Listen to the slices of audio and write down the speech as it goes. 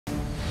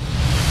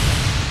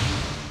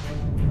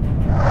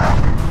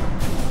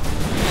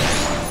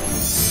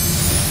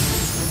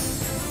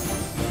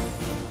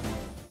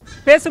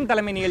பேசும்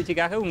தலைமை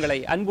நிகழ்ச்சிக்காக உங்களை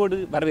அன்போடு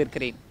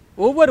வரவேற்கிறேன்.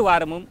 ஒவ்வொரு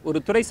வாரமும் ஒரு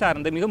துறை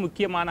சார்ந்த மிக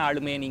முக்கியமான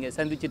ஆளுமையை நீங்கள்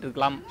சந்திச்சுட்டு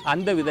இருக்கலாம்.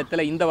 அந்த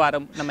விதத்தில் இந்த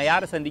வாரம் நம்ம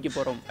யாரை சந்திக்க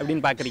போகிறோம்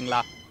அப்படின்னு பார்க்குறீங்களா?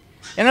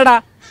 என்னடா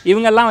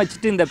இவங்கெல்லாம்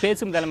வச்சுட்டு இந்த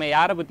பேசும் தலைமை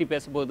யாரை பற்றி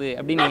பேச போகுது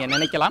அப்படின்னு நீங்கள்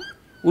நினைக்கலாம்.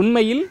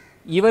 உண்மையில்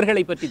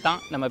இவர்களை பற்றி தான்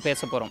நம்ம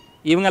பேச போகிறோம்.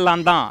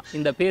 இவங்கெல்லாம் தான்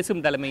இந்த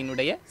பேசும்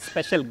தலைமையினுடைய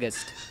ஸ்பெஷல்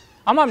கெஸ்ட்.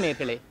 ஆமாம்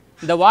நேர்களே,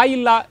 இந்த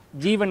வாயில்லா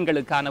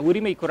ஜீவன்களுக்கான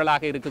உரிமை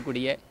குரலாக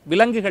இருக்கக்கூடிய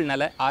விலங்குகள்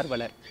நல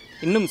ஆர்வலர்,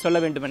 இன்னும் சொல்ல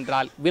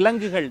வேண்டுமென்றால்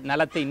விலங்குகள்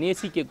நலத்தை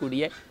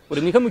நேசிக்கக்கூடிய ஒரு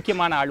மிக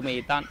முக்கியமான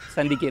ஆளுமையை தான்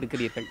சந்திக்க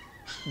இருக்கிறீர்கள்.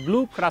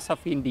 ப்ளூ கிராஸ்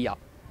ஆஃப் இந்தியா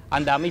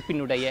அந்த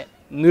அமைப்பினுடைய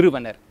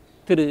நிறுவனர்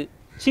திரு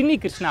சின்னி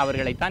கிருஷ்ணா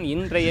அவர்களைத்தான்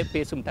இன்றைய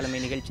பேசும் தலைமை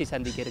நிகழ்ச்சி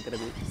சந்திக்க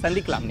இருக்கிறது.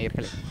 சந்திக்கலாம்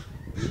நேர்களே.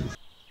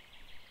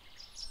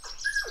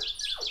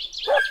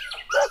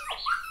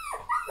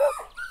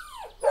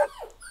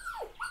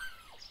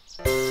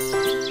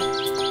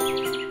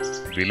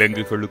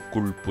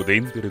 விலங்குகளுக்குள்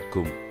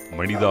புதைந்திருக்கும்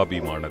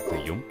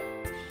மனிதாபிமானத்தையும்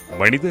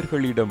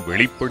மனிதர்களிடம்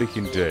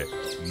வெளிப்படுகின்ற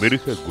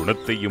மிருக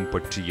குணத்தையும்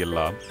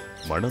பற்றியெல்லாம்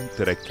மனம்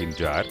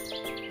திறக்கின்றார்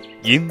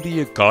இந்திய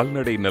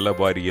கால்நடை நல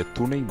வாரிய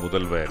துணை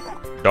முதல்வர்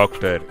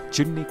டாக்டர்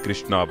சின்னி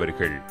கிருஷ்ணா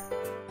அவர்கள்.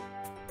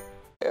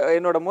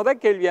 என்னோட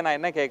முதல் கேள்வியை நான்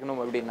என்ன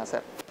கேட்கணும் அப்படின்னா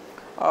சார்,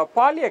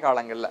 பாலிய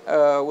காலங்களில்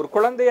ஒரு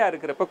குழந்தையா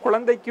இருக்கிறப்ப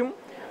குழந்தைக்கும்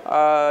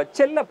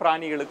செல்ல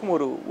பிராணிகளுக்கும்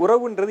ஒரு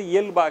உறவுன்றது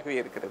இயல்பாகவே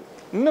இருக்கிறது.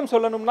 இன்னும்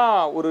சொல்லணும்னா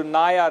ஒரு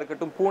நாயாக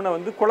இருக்கட்டும்,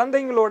 பூனை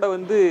குழந்தைங்களோட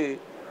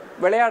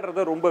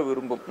விளையாடுறத ரொம்ப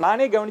விரும்பும்.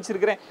 நானே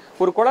கவனிச்சிருக்கிறேன்,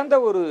 ஒரு குழந்தை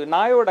ஒரு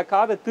நாயோட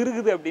காதை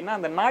திருகுது அப்படின்னா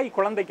அந்த நாய்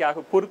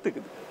குழந்தைக்காக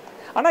பொறுத்துக்குது.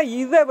 ஆனால்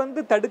இதை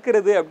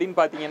தடுக்கிறது அப்படின்னு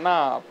பார்த்தீங்கன்னா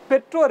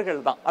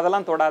பெற்றோர்கள் தான்.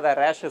 அதெல்லாம் தொடாத,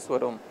 ரேஷஸ்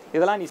வரும்,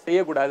 இதெல்லாம் நீ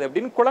செய்யக்கூடாது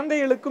அப்படின்னு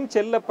குழந்தைகளுக்கும்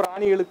செல்ல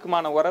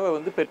பிராணிகளுக்குமான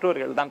உறவை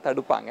பெற்றோர்கள் தான்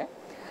தடுப்பாங்க.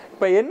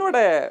 இப்போ என்னோட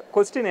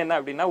கொஸ்டின் என்ன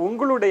அப்படின்னா,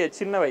 உங்களுடைய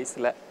சின்ன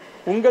வயசில்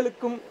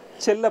உங்களுக்கும்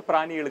செல்ல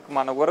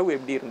பிராணிகளுக்குமான உறவு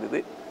எப்படி இருந்தது?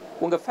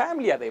 உங்கள்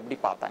ஃபேமிலி அதை எப்படி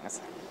பார்த்தாங்க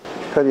சார்?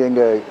 சார்,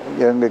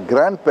 எங்கள்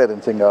கிராண்ட்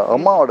பேரண்ட்ஸ், எங்கள்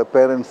அம்மாவோட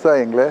பேரண்ட்ஸ்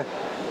தான் எங்களை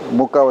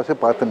முக்கால்வாசி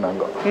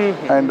பார்த்துனாங்க.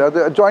 அண்ட் அது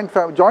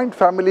ஜாயிண்ட்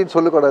ஃபேமிலின்னு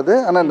சொல்லக்கூடாது,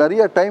 ஆனால்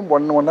நிறைய டைம்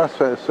ஒன்றா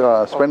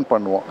ஸ்பெண்ட்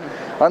பண்ணுவோம்.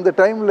 அந்த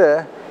டைமில்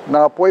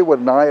நான் போய்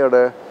ஒரு நாயோட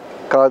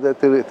காதை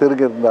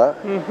திருகிருந்தா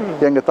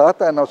எங்கள்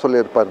தாத்தா என்ன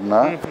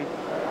சொல்லியிருப்பாருன்னா,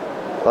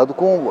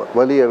 அதுக்கும்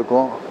வலி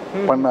இருக்கும்,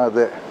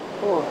 பண்ணாது,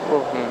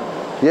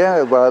 ஏன்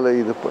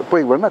இது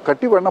போய் வேணா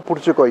கட்டி வேணா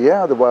பிடிச்சிக்கோ, ஏன்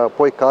அது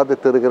போய் காது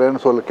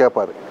திருகிறேன்னு சொல்லி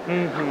கேட்பாரு.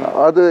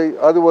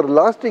 அது ஒரு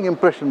லாஸ்டிங்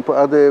இம்ப்ரெஷன்.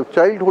 அது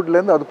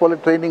சைல்ட்ஹுட்லேருந்து அது போல்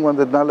ட்ரைனிங்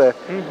வந்ததுனால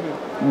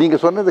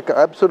நீங்கள் சொன்னது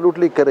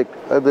அப்சல்யூட்லி கரெக்ட்.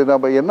 அது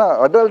நம்ம என்ன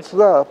அடல்ட்ஸ்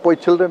தான்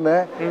போய் சில்ட்ரனை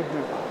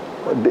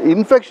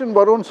இன்ஃபெக்ஷன்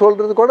வரும்னு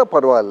சொல்கிறது கூட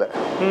பரவாயில்ல.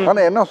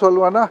 ஆனால் என்ன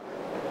சொல்லுவான்னா,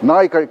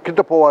 நாய்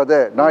கிட்ட போவாத,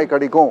 நாய்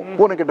கடிக்கும்,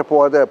 பூனை கிட்ட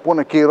போவாத,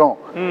 பூனை கீரும்.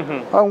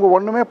 அவங்க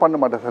ஒன்றுமே பண்ண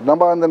மாட்டேன் சார்.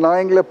 நம்ம அந்த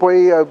நாய்களை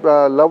போய்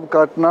லவ்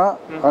காட்டினா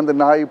அந்த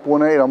நாய்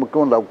பூனை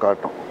நமக்கும் லவ்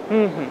காட்டும்.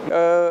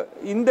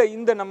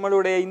 இந்த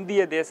நம்மளுடைய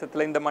இந்திய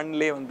தேசத்தில் இந்த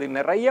மண்ணிலே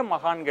நிறைய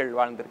மகான்கள்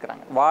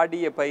வாழ்ந்திருக்கிறாங்க.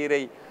 வாடிய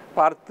பயிரை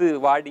பார்த்து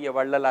வாடிய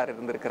வள்ளலார்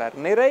இருந்திருக்கிறார்,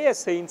 நிறைய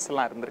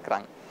செயின்ஸ்லாம்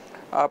இருந்திருக்கிறாங்க.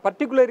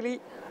 பர்டிகுலர்லி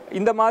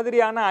இந்த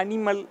மாதிரியான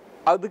அனிமல்,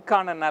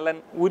 அதுக்கான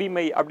நலன்,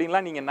 உரிமை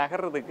அப்படின்லாம் நீங்கள்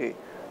நகர்றதுக்கு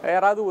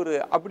யாராவது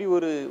அப்படி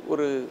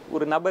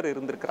ஒரு நபர்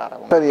இருந்திருக்கிறாரா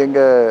சார்?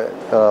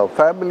 எங்கள்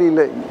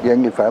ஃபேமிலியில்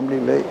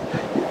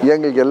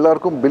எங்களுக்கு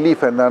எல்லாருக்கும்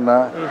பிலீஃப் என்னன்னா,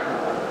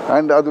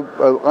 அண்ட் அது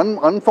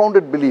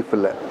அன்ஃபவுண்டட் பிலீஃப்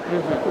இல்லை,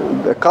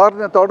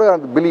 காரணத்தோட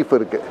அந்த பிலீஃப்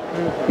இருக்கு.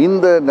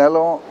 இந்த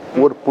நிலம்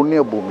ஒரு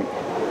புண்ணிய பூமி.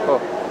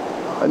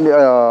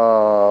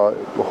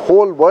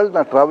 ஹோல் வேர்ல்டு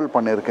நான் ட்ராவல்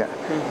பண்ணியிருக்கேன்.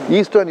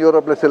 ஈஸ்டர்ன்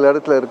யூரோப்பில் சில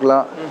இடத்துல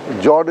இருக்கலாம்,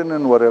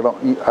 ஜார்டன்னு ஒரு இடம்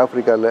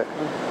ஆஃப்ரிக்காவில்,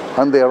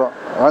 அந்த இடம்,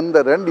 அந்த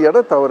 2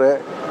 இடம் தவிர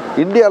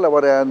இந்தியாவில்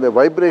வர அந்த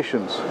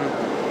வைப்ரேஷன்ஸ்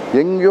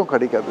எங்கேயும்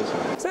கிடைக்காது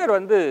சார். சார்,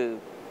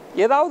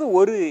 ஏதாவது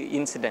ஒரு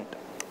இன்சிடெண்ட்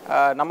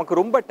நமக்கு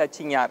ரொம்ப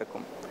டச்சிங்காக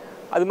இருக்கும்.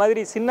 அது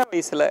மாதிரி சின்ன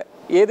வயசில்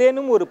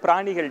ஏதேனும் ஒரு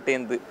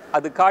பிராணிகள்டேந்து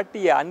அது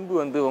காட்டிய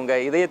அன்பு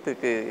உங்கள்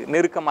இதயத்துக்கு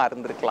நெருக்கமாக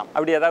இருந்திருக்கலாம்.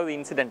 அப்படி ஏதாவது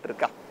இன்சிடெண்ட்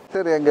இருக்கா?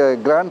 சார், எங்கள்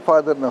கிராண்ட்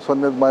ஃபாதர் நான்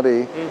சொன்னது மாதிரி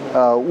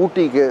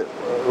ஊட்டிக்கு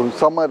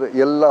சம்மர்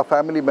எல்லா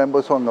ஃபேமிலி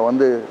மெம்பர்ஸும்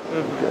அங்கே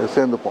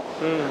சேர்ந்துப்போம்.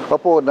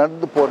 அப்போது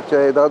நடந்து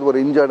போகிறச்ச ஏதாவது ஒரு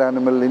இன்ஜர்ட்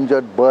அனிமல்,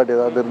 இன்ஜர்ட் பேர்ட்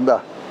ஏதாவது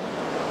இருந்தால்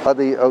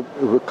அது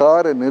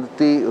காரை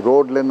நிறுத்தி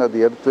ரோட்லேருந்து அது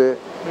எடுத்து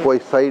போய்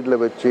சைடில்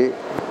வச்சு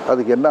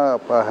அதுக்கு என்ன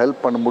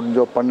ஹெல்ப் பண்ண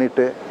முடிஞ்சோ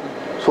பண்ணிவிட்டு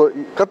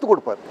கற்றுக்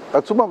கொடுப்பார்.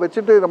 அது சும்மா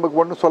வச்சுட்டு நமக்கு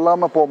ஒன்றும்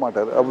சொல்லாமல் போக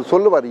மாட்டார். அவர்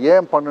சொல்லுவார்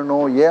ஏன்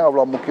பண்ணணும், ஏன்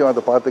அவ்வளோ முக்கியம்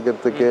அதை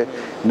பார்த்துக்கிறதுக்கு.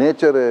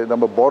 நேச்சரு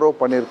நம்ம பாரோ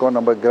பண்ணியிருக்கோம்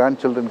நம்ம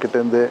கிராண்ட் சில்ட்ரன்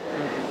கிட்டேருந்து.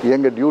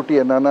 எங்கள்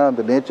டியூட்டி என்னன்னா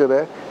அந்த நேச்சரை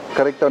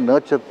கரெக்டாக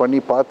நர்ச்சர்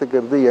பண்ணி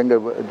பார்த்துக்கிறது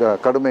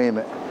எங்கள்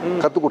கடமைன்னு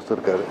கற்றுக்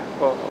கொடுத்துருக்காரு.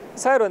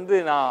 சார்,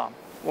 நான்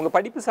உங்கள்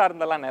படிப்பு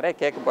சார்ந்தெல்லாம் நிறைய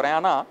கேட்க போகிறேன்.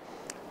 ஆனால்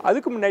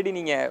அதுக்கு முன்னாடி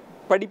நீங்கள்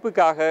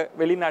படிப்புக்காக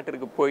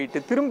வெளிநாட்டிற்கு போயிட்டு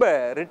திரும்ப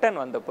ரிட்டர்ன்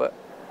வந்தப்போ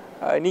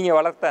நீங்கள்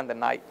வளர்த்த அந்த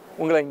நாய்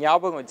உங்களை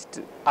ஞாபகம்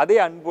வச்சுட்டு அதே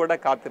அன்போடு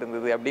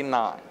காத்திருந்தது அப்படின்னு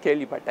நான்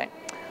கேள்விப்பட்டேன்.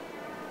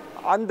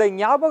 அந்த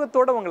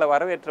ஞாபகத்தோடு உங்களை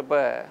வரவேற்றப்ப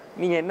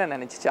நீங்கள் என்ன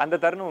நினச்சிச்சு? அந்த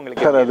தருணம்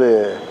உங்களுக்கு? சார், அது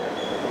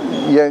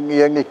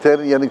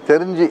எனக்கு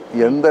தெரிஞ்சு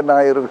எந்த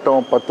நாய்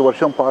இருக்கட்டும் 10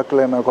 வருஷம்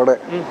பார்க்கலன்னா கூட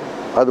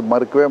அது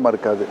மறக்கவே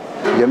மறக்காது.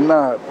 என்ன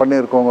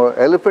பண்ணியிருக்கோங்க.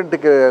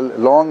 எலிஃபெண்ட்டுக்கு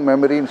லாங்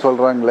மெமரின்னு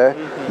சொல்கிறாங்களே,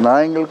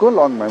 நாய்ங்களுக்கும்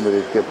லாங் மெமரி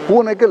இருக்குது,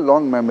 பூனைக்கு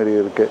லாங் மெமரி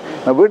இருக்குது.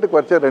 நான் வீட்டுக்கு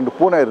வச்ச 2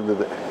 பூனை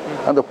இருந்தது.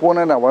 அந்த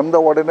பூனை நான் வந்த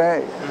உடனே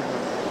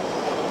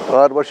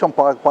 6 வருஷம்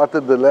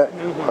பார்த்ததில்ல.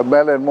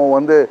 மேலே என்னமோ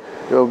வந்து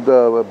த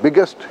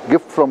பிக்கஸ்ட்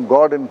கிஃப்ட் ஃப்ரம்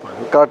காட்னு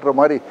காட்டுற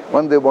மாதிரி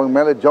வந்து அவங்க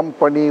மேலே ஜம்ப்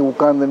பண்ணி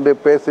உட்காந்துட்டு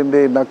பேசிட்டு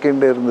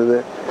நக்கிண்டு இருந்தது.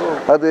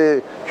 அது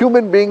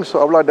ஹியூமன் பீயிங்ஸ்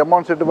அவ்வளோ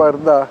டெமான்ஸ்ட்ரேட்டிவாக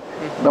இருந்தால்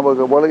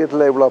நமக்கு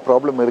உலகத்தில் இவ்வளோ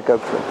ப்ராப்ளம்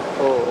இருக்காது சார்.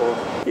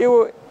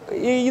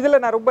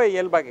 இதில் நான் ரொம்ப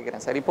இயல்பாக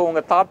கேட்குறேன் சார். இப்போ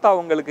உங்கள் தாத்தா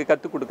உங்களுக்கு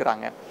கற்றுக்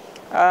கொடுக்குறாங்க,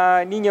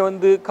 நீங்கள்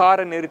வந்து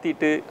காரை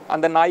நிறுத்திட்டு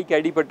அந்த நாய்க்கு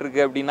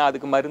அடிபட்டிருக்கு அப்படின்னா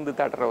அதுக்கு மருந்து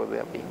தடுறது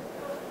அப்படின்னு.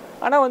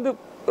 ஆனால் வந்து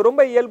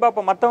ரொம்ப இயல்பாக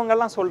இப்போ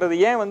மற்றவங்கெல்லாம் சொல்கிறது,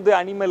 ஏன் வந்து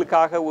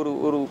அனிமலுக்காக ஒரு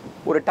ஒரு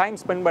ஒரு டைம்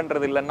ஸ்பெண்ட்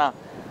பண்ணுறது இல்லைன்னா,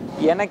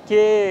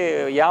 எனக்கே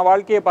என்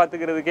வாழ்க்கையை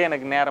பார்த்துக்கிறதுக்கே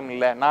எனக்கு நேரம்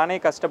இல்லை, நானே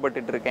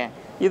கஷ்டப்பட்டுட்டு இருக்கேன்,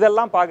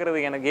 இதெல்லாம்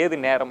பார்க்குறதுக்கு எனக்கு ஏது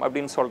நேரம்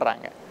அப்படின்னு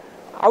சொல்கிறாங்க.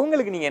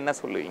 அவங்களுக்கு நீங்கள் என்ன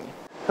சொல்லுவீங்க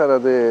சார்?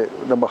 அது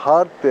நம்ம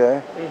ஹார்ட்டை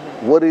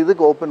ஒரு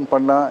இதுக்கு ஓப்பன்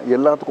பண்ணால்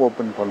எல்லாத்துக்கும்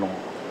ஓப்பன் பண்ணுவோம்.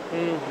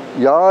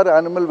 யார்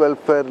அனிமல்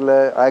வெல்ஃபேரில்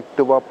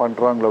ஆக்டிவாக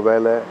பண்ணுறாங்களோ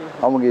வேலை,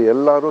 அவங்க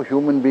எல்லாரும்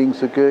ஹியூமன்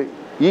பீயிங்ஸுக்கு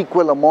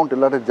ஈக்குவல் அமௌண்ட்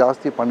எல்லாரும்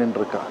ஜாஸ்தி பண்ணிட்டு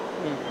இருக்கா.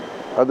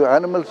 அது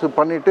அனிமல்ஸ்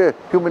பண்ணிவிட்டு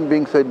ஹியூமன்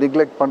பீயிங்ஸை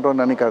நெக்லெக்ட்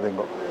பண்ணுறோன்னு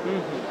நினைக்காதீங்க.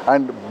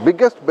 And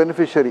biggest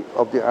beneficiary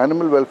of the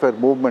animal welfare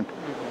movement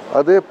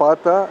அதே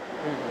பார்த்தா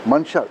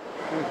மனுஷால்,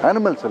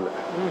 அனிமல்ஸ் இல்லை.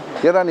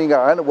 ஏன்னா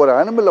நீங்கள் ஒரு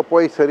அனிமலில்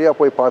போய் சரியாக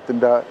போய்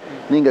பார்த்துட்டா,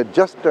 நீங்கள்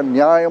ஜஸ்ட்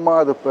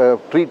நியாயமாக அதை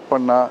ட்ரீட்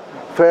பண்ணால்,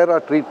 ஃபேராக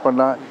ட்ரீட்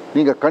பண்ணால்,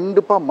 நீங்கள்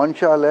கண்டிப்பாக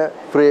மனுஷால்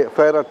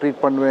ஃபேராக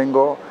ட்ரீட்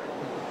பண்ணுவீங்கோ,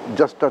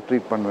 ஜஸ்ட்டாக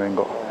ட்ரீட்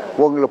பண்ணுவீங்கோ.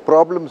 உங்களை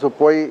ப்ராப்ளம்ஸை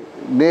போய்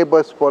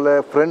நேபர்ஸ் போல்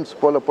ஃப்ரெண்ட்ஸ்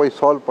போல் போய்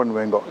சால்வ்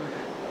பண்ணுவீங்கோ.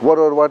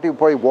 ஒரு வாட்டி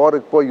போய்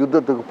வாருக்கு போய்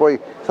யுத்தத்துக்கு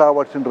போய்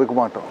சாவடிச்சுட்டு இருக்க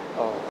மாட்டோம்.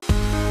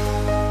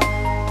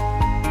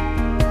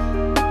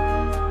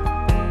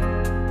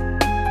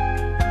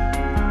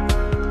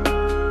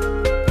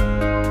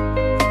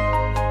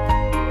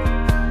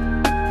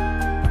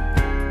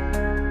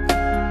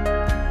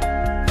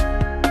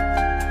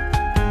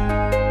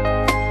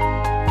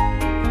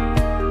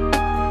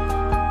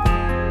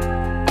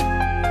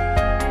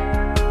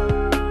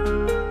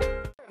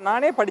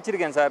 நானே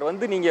படிச்சிருக்கேன் சார்.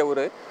 வந்து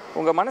நீங்கள்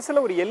உங்கள்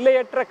மனசில் ஒரு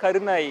எல்லையற்ற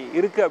கருணை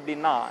இருக்குது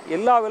அப்படின்னா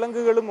எல்லா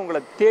விலங்குகளும் உங்களை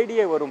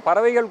தேடியே வரும்,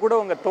 பறவைகள் கூட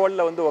உங்கள்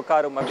தோளில் வந்து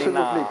உட்காரும்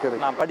அப்படின்னு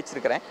நான்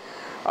படிச்சிருக்கிறேன்.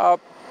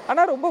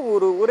 ஆனால் ரொம்ப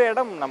ஒரு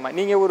இடம்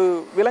நீங்கள் ஒரு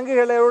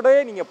விலங்குகளோட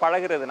நீங்கள்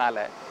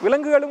பழகிறதுனால,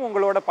 விலங்குகளும்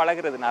உங்களோட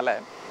பழகிறதுனால,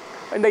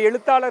 இந்த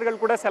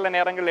எழுத்தாளர்கள் கூட சில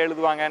நேரங்கள்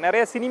எழுதுவாங்க,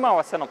 நிறைய சினிமா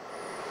வசனம்,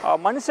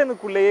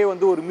 மனுஷனுக்குள்ளேயே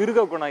வந்து ஒரு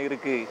மிருக குணம்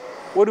இருக்குது,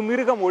 ஒரு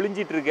மிருகம்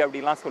ஒளிஞ்சிட்டு இருக்கு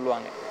அப்படின்லாம்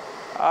சொல்லுவாங்க.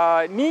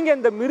 நீங்கள்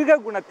இந்த மிருக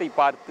குணத்தை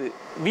பார்த்து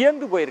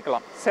வியந்து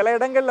போயிருக்கலாம். சில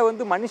இடங்களில்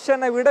வந்து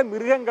மனுஷனை விட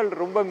மிருகங்கள்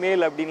ரொம்ப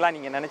மேல் அப்படின்லாம்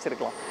நீங்கள்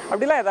நினச்சிருக்கலாம்.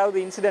 அப்படிலாம் ஏதாவது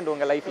இன்சிடென்ட்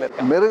உங்கள் லைஃப்பில்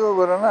இருக்கு? மிருக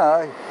குணம்னா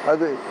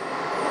அது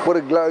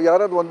ஒரு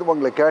யாராவது வந்து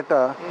உங்களை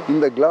கேட்டால்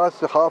இந்த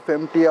கிளாஸ் ஹாஃப்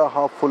எம்டியா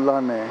ஹாஃப்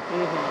ஃபுல்லான்னு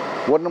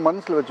ஒன்று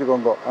மனசில்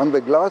வச்சுக்கோங்க. அந்த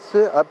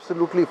கிளாஸு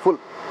அப்சல்யூட்லி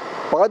ஃபுல்,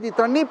 பாதி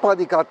தண்ணி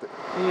பாதி காற்று,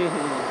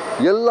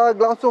 எல்லா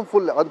கிளாஸும்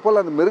ஃபுல். அது போல்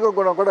அந்த மிருக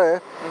குணம் கூட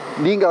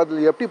நீங்கள்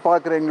அதில் எப்படி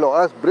பார்க்குறீங்களோ,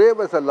 ஆஸ்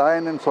பிரேவ் அஸ் அ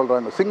லயன்னு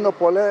சொல்கிறாங்க, சிங்கம்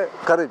போல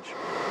courage,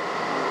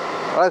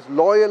 as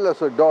loyal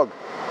as a talk,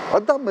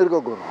 அதுதான்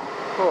மிருக குணம்.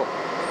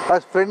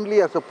 As friendly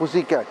as a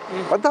Bussy gate,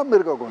 அதுதான்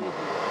மிருக குணம்.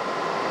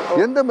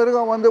 எந்த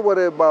மிருகம் வந்து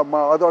ஒரு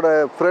அதோட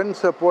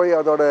ஃப்ரெண்ட்ஸை போய்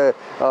அதோட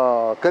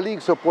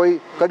கலீக்ஸை போய்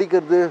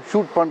கடிக்கிறது,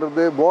 ஷூட்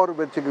பண்ணுறது, வார்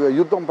வச்சு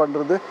யுத்தம்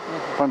பண்ணுறது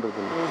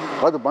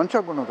அது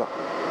மனுஷ குணம் தான்.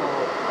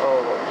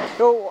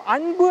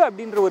 அன்பு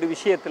அப்படின்ற ஒரு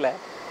விஷயத்துல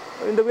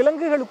இந்த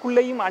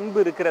விலங்குகளுக்குள்ளேயும் அன்பு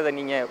இருக்கிறத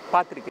நீங்க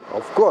பார்த்துருக்கீங்க?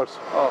 ஆஃப்கோர்ஸ்,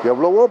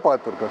 எவ்வளவோ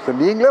பார்த்துருக்கோம் சார்.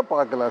 நீங்களே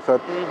பார்க்கலாம்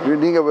சார்.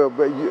 நீங்கள்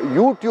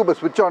யூடியூப்பை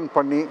ஸ்விட்ச் ஆன்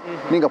பண்ணி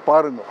நீங்கள்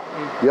பாருங்க,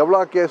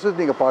 எவ்வளோ கேஸஸ்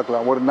நீங்கள்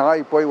பார்க்கலாம். ஒரு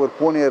நாய் போய் ஒரு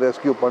பூனையை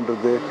ரெஸ்கியூ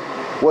பண்ணுறது,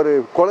 ஒரு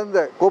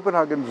குழந்தை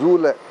கோப்பன்ஹாகன்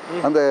ஜூவில்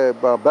அந்த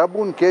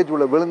பேபூன் கேஜ்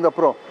உள்ள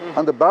விழுந்தப்புறம்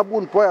அந்த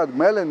பேபூன் போய் அது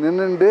மேலே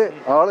நின்றுண்டு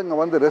ஆளுங்க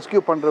வந்து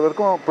ரெஸ்கியூ பண்ணுற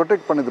வரைக்கும்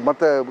ப்ரொடெக்ட் பண்ணுது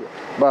மற்ற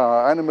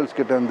அனிமல்ஸ்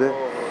கிட்டேருந்து.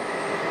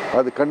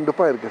 அது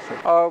கண்டிப்பாக இருக்குது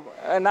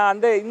சார்.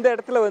 நான் இந்த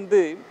இடத்துல வந்து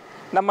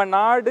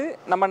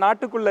நம்ம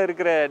நாட்டுக்குள்ளே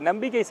இருக்கிற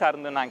நம்பிக்கை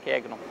சார்ந்து நான்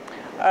கேட்கணும்.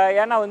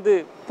 ஏன்னா வந்து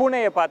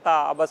பூனையை பார்த்தா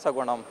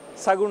அபசகுணம்,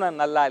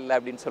 சகுனம் நல்லா இல்லை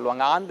அப்படின்னு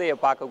சொல்லுவாங்க, ஆந்தையை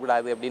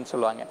பார்க்கக்கூடாது அப்படின்னு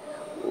சொல்லுவாங்க.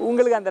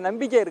 உங்களுக்கு அந்த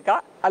நம்பிக்கை இருக்கா,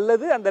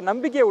 அல்லது அந்த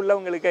நம்பிக்கை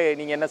உள்ளவங்களுக்கு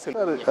நீங்கள் என்ன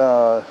சொல்லுங்க?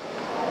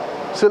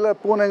 சில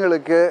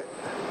பூனைங்களுக்கு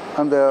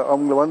அந்த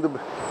அவங்கள வந்து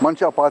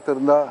மனுஷா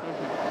பார்த்துருந்தா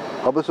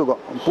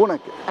அபசுகம்,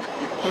 பூனைக்கு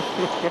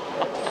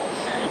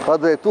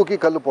அது தூக்கி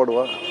கல்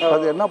போடுவா.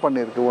 அது என்ன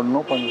பண்ணியிருக்கு?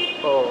 ஒன்றும் பண்ணி.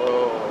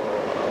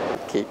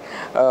 ஓகே,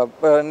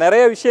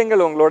 நிறைய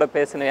விஷயங்கள் உங்களோட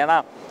பேசணும். ஏன்னா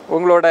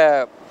உங்களோட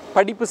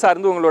படிப்பு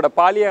சார்ந்து உங்களோட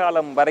பாலிய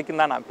காலம்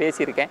வரைக்கும் தான் நான்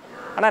பேசியிருக்கேன்.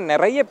 ஆனால்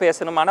நிறைய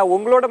பேசணும். ஆனால்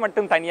உங்களோட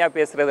மட்டும் தனியாக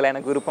பேசுகிறதுல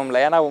எனக்கு விருப்பம்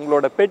இல்லை. ஏன்னா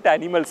உங்களோட பெட்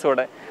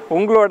அனிமல்ஸோட,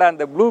 உங்களோட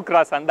அந்த ப்ளூ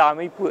கிராஸ் அந்த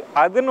அமைப்பு,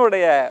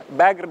 அதனுடைய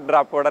பேக்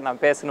ட்ராப்போட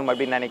நான் பேசணும்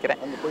அப்படின்னு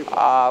நினைக்கிறேன்.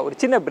 ஒரு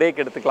சின்ன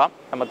பிரேக் எடுத்துக்கலாம்,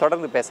 நம்ம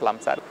தொடர்ந்து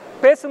பேசலாம் சார்.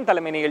 பேசும்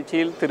தலைமை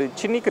நிகழ்ச்சியில் திரு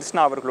சின்னி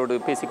கிருஷ்ணா அவர்களோடு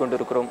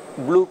பேசிக்கொண்டிருக்கிறோம்,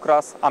 ப்ளூ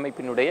கிராஸ்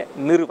அமைப்பினுடைய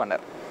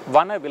நிறுவனர்.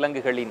 வன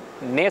விலங்குகளின்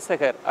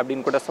நேசகர்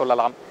அப்படின்னு கூட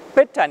சொல்லலாம்.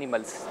 பெட்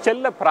அனிமல்ஸ்,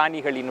 செல்ல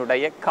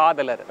பிராணிகளினுடைய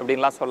காதலர்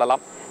அப்படின்லாம்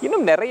சொல்லலாம்.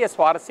 இன்னும் நிறைய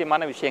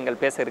சுவாரஸ்யமான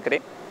விஷயங்கள் பேச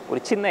இருக்கிறேன். ஒரு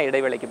சின்ன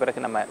இடைவேளைக்கு பிறகு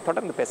நம்ம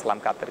தொடர்ந்து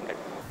பேசலாம், காத்திருங்கள்.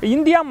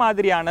 இந்தியா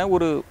மாதிரியான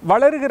ஒரு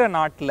வளருகிற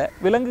நாட்டில்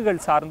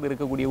விலங்குகள் சார்ந்து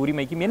இருக்கக்கூடிய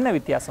உரிமைக்கும் என்ன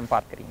வித்தியாசம்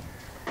பார்க்குறீங்க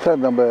சார்?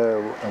 நம்ம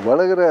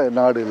வளர்கிற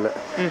நாடு இல்லை,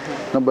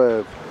 நம்ம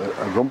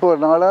ரொம்ப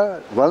நாளாக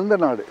வளர்ந்த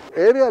நாடு.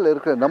 ஏரியாவில்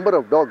இருக்கிற நம்பர்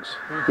ஆஃப் டாக்ஸ்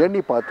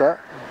எண்ணி பார்த்தா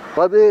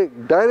அது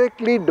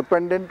directly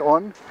depend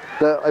on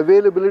the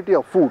availability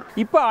of food.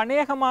 இப்போ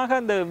அநேகமாக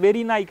அந்த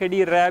வெறி நாய்க்கடி,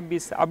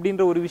 ரேபிஸ்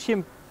அப்படின்ற ஒரு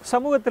விஷயம்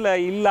சமூகத்தில்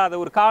இல்லாத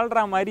ஒரு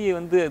கால்ரா மாதிரி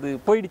அது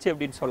போயிடுச்சு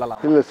அப்படின்னு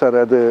சொல்லலாம். இல்லை சார்,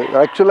 அது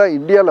ஆக்சுவலாக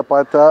இந்தியாவில்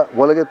பார்த்தா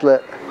உலகத்தில்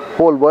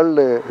ஹோல்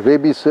வேர்ல்டு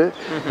ரேபிஸு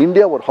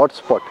இந்தியா ஒரு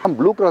hotspot.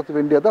 Blue cross of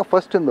India தான்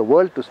first in the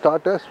world to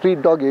start a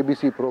street dog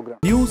ABC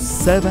program. News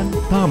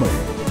 7 Tamil,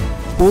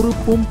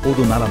 பொறுப்பும்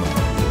பொது நலமும்.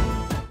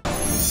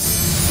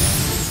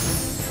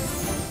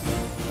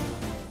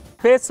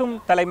 பேசும்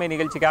தலைமை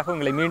நிகழ்ச்சிக்காக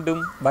உங்களை மீண்டும்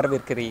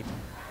வரவேற்கிறேன்.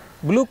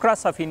 Blue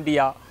cross of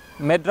India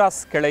Madras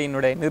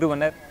கிளையினுடைய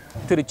நிறுவனர்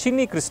திரு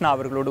சின்னி கிருஷ்ணா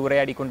அவர்களோடு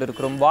உரையாடி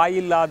கொண்டிருக்கிறோம்.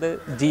 வாயில்லாத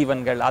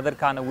ஜீவன்கள்,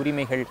 அதற்கான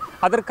உரிமைகள்,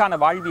 அதற்கான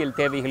வாழ்வியல்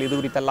தேவைகள், இது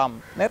குறித்தெல்லாம்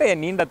நிறைய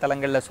நீண்ட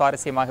தளங்களில்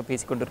சுவாரஸ்யமாக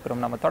பேசி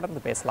கொண்டிருக்கிறோம். நம்ம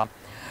தொடர்ந்து பேசலாம்.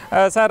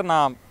 சார்,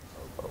 நான்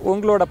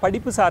உங்களோட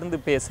படிப்பு சார்ந்து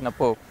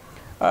பேசினப்போ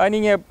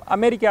நீங்கள்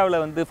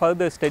அமெரிக்காவில்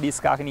ஃபர்தர்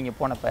ஸ்டடீஸ்க்காக நீங்கள்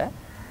போனப்போ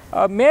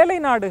மேலை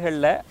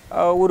நாடுகளில்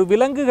ஒரு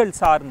விலங்குகள்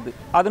சார்ந்து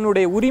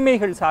அதனுடைய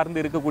உரிமைகள் சார்ந்து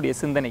இருக்கக்கூடிய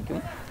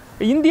சிந்தனைக்கும்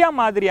இந்தியா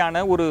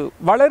மாதிரியான ஒரு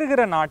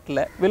வளருகிற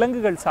நாட்டில்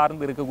விலங்குகள்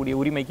சார்ந்து இருக்கக்கூடிய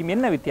உரிமைக்கும்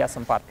என்ன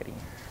வித்தியாசம்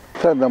பார்க்குறீங்க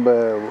சார்? நம்ம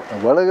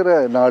வளர்கிற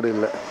நாடு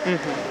இல்லை,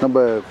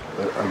 நம்ம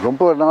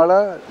ரொம்ப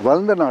நாளாக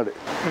வளர்ந்த நாடு.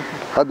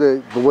 அது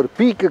ஒரு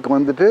பீக்குக்கு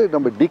வந்துட்டு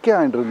நம்ம டிகே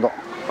ஆகிட்டு இருந்தோம்.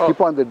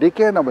 இப்போ அந்த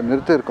டிகே நம்ம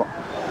நிறுத்திருக்கோம்.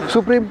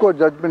 சுப்ரீம் கோர்ட்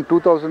ஜட்மெண்ட்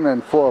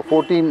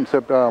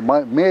 2014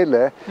 மேல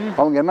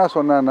அவங்க என்ன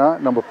சொன்னான்னா,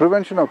 நம்ம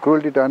prevention of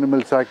cruelty to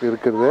animals act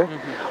இருக்கிறது,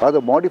 அதை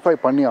மாடிஃபை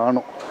பண்ணி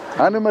ஆகணும்.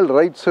 அனிமல்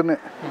ரைட்ஸ்ன்னு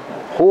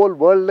ஹோல்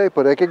வேர்ல்டில்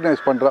இப்போ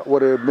ரெக்கக்னைஸ் பண்ணுற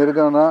ஒரு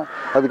மிருகம்னா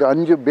அதுக்கு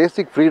 5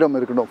 பேசிக் ஃப்ரீடம்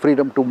இருக்கணும்.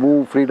 Freedom to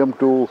move, freedom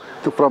to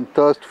from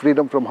thirst,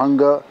 freedom from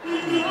hunger,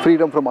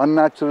 freedom from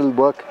unnatural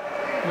work.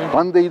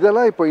 அந்த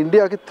இதெல்லாம் இப்போ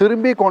இந்தியாவுக்கு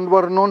திரும்பி கொண்டு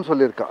வரணும்னு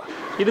சொல்லியிருக்கா.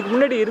 இதுக்கு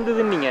முன்னாடி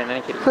இருந்ததுன்னு நீங்கள்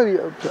நினைக்கிறீங்க? சரி,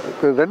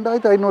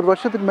 2500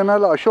 வருஷத்துக்கு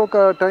முன்னால்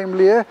அசோகா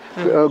டைம்லேயே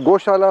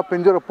கோஷாலா,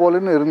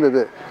 பிஞ்சரப்போல்னு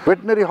இருந்தது.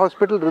 வெட்டினரி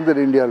ஹாஸ்பிட்டல்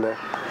இருந்தது இந்தியாவில்.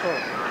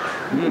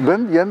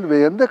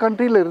 எந்த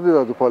கண்ட்ரியில் இருந்தது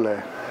அது போல்.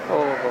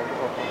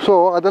 ஸோ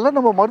அதெல்லாம்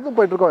நம்ம மறந்து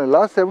போயிட்டுருக்கோம்.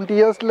 லாஸ்ட் 70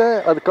 இயர்ஸில்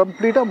அது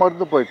கம்ப்ளீட்டாக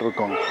மறந்து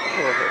போயிட்டுருக்கோம்.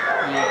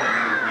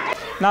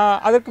 நான்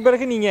அதற்கு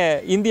பிறகு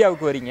நீங்கள்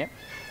இந்தியாவுக்கு வரீங்க,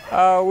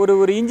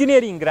 ஒரு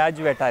இன்ஜினியரிங்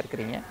கிராஜுவேட்டாக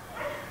இருக்கிறீங்க.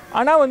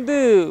 ஆனால்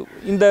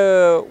இந்த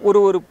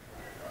ஒரு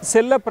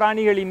செல்ல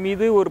பிராணிகளின்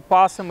மீது ஒரு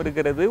பாசம்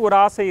இருக்கிறது, ஒரு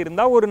ஆசை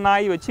இருந்தால் ஒரு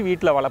நாய் வச்சு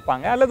வீட்டில்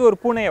வளர்ப்பாங்க அல்லது ஒரு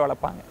பூனையை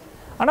வளர்ப்பாங்க.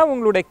 ஆனால்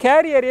உங்களுடைய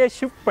கேரியரையே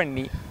ஷிஃப்ட்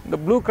பண்ணி இந்த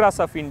blue cross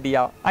of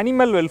India,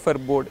 animal welfare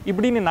board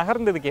இப்படின்னு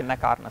நகர்ந்ததுக்கு என்ன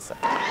காரணம்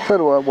சார்?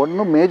 சார்,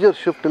 ஒன்றும் மேஜர்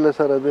ஷிஃப்ட் இல்லை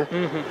சார். அது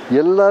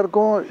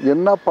எல்லாருக்கும்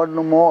என்ன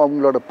பண்ணணுமோ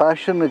அவங்களோட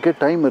பேஷனுக்கு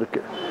டைம்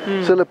இருக்குது.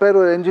 சில பேர்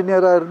ஒரு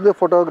என்ஜினியராக இருந்து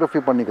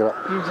ஃபோட்டோகிராஃபி பண்ணிக்கிறா,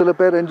 சில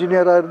பேர்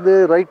என்ஜினியராக இருந்து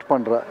ரைட்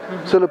பண்ணுறா,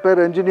 சில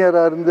பேர்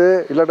என்ஜினியராக இருந்து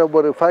இல்லாட்ட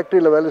ஒரு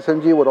ஃபேக்ட்ரியில் வேலை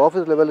செஞ்சு, ஒரு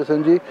ஆஃபீஸில் வேலை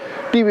செஞ்சு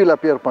டிவியில்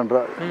அப்பியர்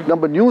பண்ணுறா.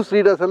 நம்ம நியூஸ்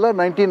ரீடர்ஸ் எல்லாம்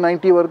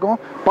 1990 வரைக்கும்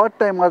பார்ட்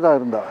டைமாக தான்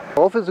இருந்தா.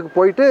 ஆஃபீஸுக்கு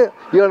போயிட்டு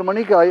 7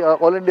 மணிக்கு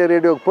ஆல் இண்டியா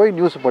ரேடியோவுக்கு போய்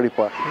நியூஸ்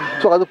படிப்பா.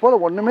 ஸோ அது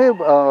போல் ஒன்றுமே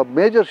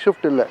மேஜர்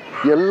ஷிஃப்ட் இல்லை.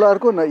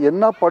 எல்லாருக்கும்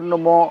என்ன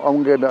பண்ணணுமோ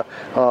அவங்க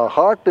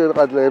ஹார்ட்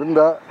அதில்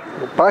இருந்தால்,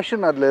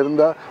 பேஷன் அதில்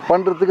இருந்தால்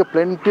பண்ணுறதுக்கு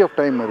பிளென்டி ஆஃப்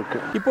டைம்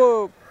இருக்குது.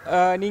 இப்போது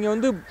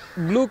நீங்கள்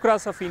ப்ளூ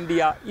கிராஸ் ஆஃப்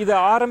இந்தியா இதை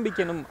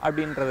ஆரம்பிக்கணும்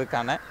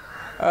அப்படின்றதுக்கான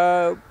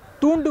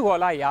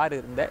தூண்டுகோலாக யார்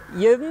இருந்த,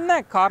 என்ன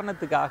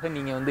காரணத்துக்காக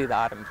நீங்கள் இதை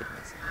ஆரம்பிக்கிறீங்க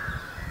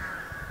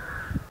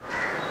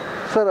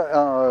சார்?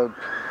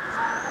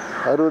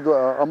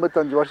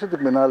 55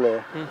 வருஷத்துக்கு முன்னால்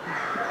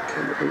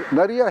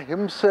நிறையா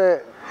ஹிம்சை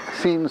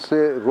சீன்ஸு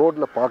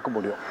ரோட்டில் பார்க்க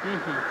முடியும்.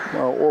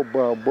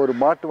 ஒரு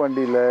மாட்டு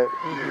வண்டியில்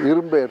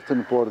இரும்பு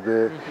எடுத்துன்னு போகிறது,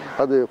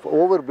 அது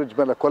ஓவர் பிரிட்ஜ்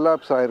மேலே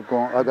கொலாப்ஸ்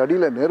ஆகிருக்கும், அது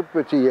அடியில் நெருப்பு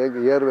வச்சு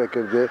ஏற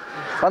வைக்கிறது.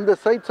 அந்த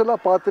சைட்ஸ்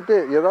எல்லாம் பார்த்துட்டு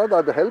ஏதாவது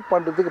அதை ஹெல்ப்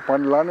பண்ணுறதுக்கு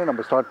பண்ணலான்னு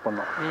நம்ம ஸ்டார்ட்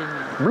பண்ணோம்.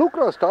 ப்ளூ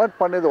கிராஸ் ஸ்டார்ட்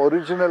பண்ணது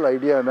ஒரிஜினல்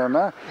ஐடியா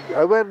என்னென்னா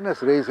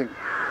அவேர்னஸ் ரேசிங்.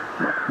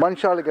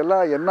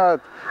 மனுஷாளுக்கெல்லாம் என்ன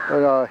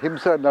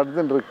ஹிம்சை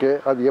நடந்துன்னு இருக்கு,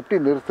 அது எப்படி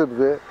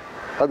நிறுத்துறது,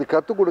 அது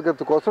கற்றுக்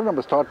கொடுக்கறதுக்கோசரம்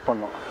நம்ம ஸ்டார்ட்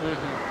பண்ணோம்.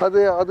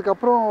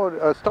 அதுக்கப்புறம்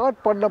ஸ்டார்ட்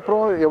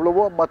பண்ணப்புறம்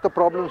எவ்வளவோ மற்ற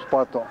ப்ராப்ளம்ஸ்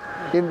பார்த்தோம்.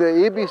 இந்த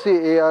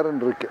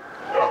ABCARன்னு இருக்குது,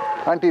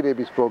 ஆன்டி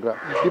ரேபிஸ் ப்ரோக்ராம்.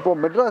 இப்போ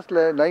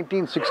மெட்ராஸில்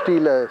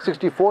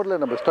 1964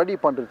 நம்ம ஸ்டடி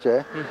பண்ணுறச்ச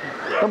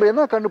நம்ம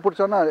என்ன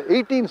கண்டுபிடிச்சோன்னா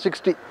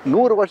 1860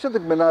 100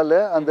 வருஷத்துக்கு முன்னால்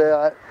அந்த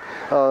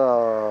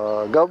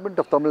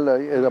கவர்மெண்ட் ஆஃப் தமிழ்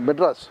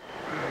மெட்ராஸ்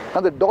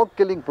அந்த டாக்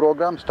கில்லிங்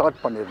ப்ரோக்ராம் ஸ்டார்ட்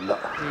பண்ணியிருந்தா.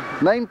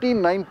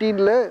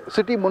 1919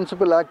 சிட்டி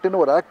முனிசிபல்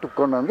ஆக்ட்னு ஒரு ஆக்ட்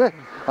கொண்டு வந்து,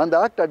 அந்த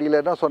ஆக்ட் அடியில்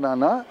என்ன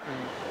சொன்னான்னா,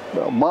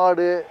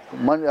 மாடு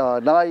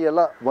நாய்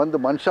எல்லாம்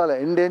மனுஷால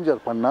என்டேஞ்சர்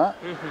பண்ணால்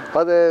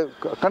அதை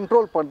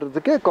கண்ட்ரோல்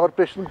பண்ணுறதுக்கு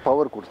கார்பரேஷனுக்கு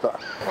பவர் கொடுத்தா.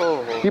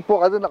 இப்போ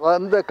அது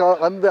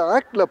அந்த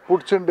ஆக்டில்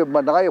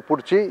பிடிச்சிட்டு நாயை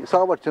பிடிச்சி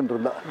சாவடிச்சுட்டு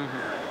இருந்தா.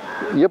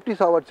 எப்படி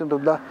சாவடிச்சுட்டு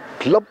இருந்தா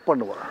கிளப்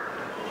பண்ணுவா,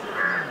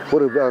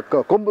 ஒரு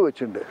கொம்பு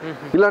வச்சுண்டு,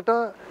 இல்லாட்டா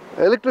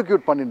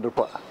எலக்ட்ரிக்யூட் பண்ணிட்டு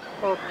இருப்பா,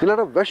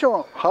 இல்லாட்டா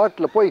விஷம்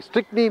ஹார்ட்டில் போய்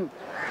ஸ்ட்ரிக்னின்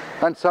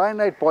அண்ட்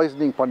சயனைட்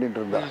பாய்சனிங் பண்ணிட்டு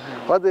இருந்தா.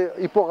 அது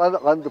இப்போ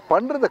அது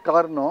பண்ணுறத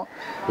காரணம்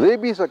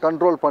ரேபீஸை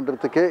கண்ட்ரோல்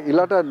பண்ணுறதுக்கு,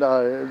 இல்லாட்டா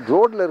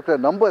ரோட்டில் இருக்கிற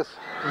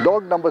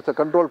டாக் நம்பர்ஸை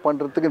கண்ட்ரோல்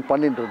பண்ணுறதுக்குன்னு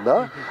பண்ணிட்டு இருந்தா.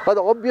 அது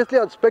ஆப்வியஸ்லி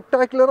அது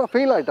ஸ்பெக்டாகுலராக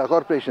ஃபெயில் ஆகிட்டா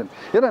கார்பரேஷன்.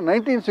 ஏன்னா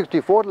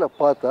 1964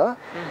 பார்த்தா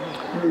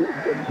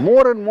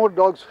மோர் அண்ட் மோர்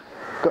டாக்ஸ்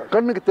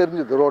கண்ணுக்கு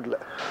தெரிஞ்சது ரோட்டில்.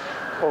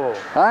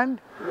 அண்ட்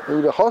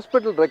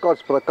ஹாஸ்பிட்டல்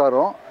ரெக்கார்ட்ஸ்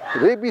பிரகாரம்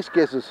rabies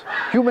cases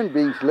human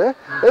பீயிங்ஸில்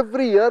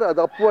every year அது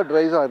அப்வர்ட்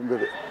ரைஸாக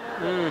இருந்தது.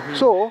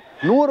 ஸோ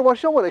 100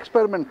 வருஷம் ஒரு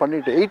எக்ஸ்பெரிமெண்ட்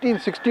பண்ணிட்டு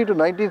 1860 to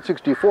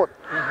 1964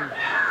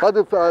 அது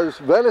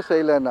வேலை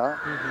செய்யலைன்னா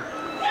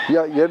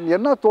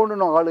என்ன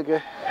தோணணும் ஆளுக்கு?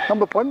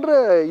 நம்ம பண்ணுற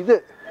இது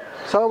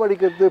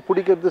சாவடிக்கிறது,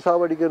 பிடிக்கிறது,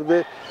 சாவடிக்கிறது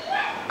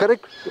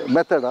கரெக்ட்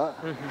மெத்தடா?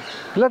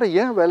 இல்லாட்டா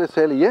ஏன் வேலை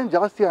செய்யலை? ஏன்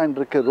ஜாஸ்தி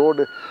ஆகிருக்கு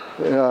ரோடு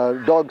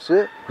டாக்ஸு,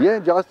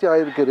 ஏன் ஜாஸ்தி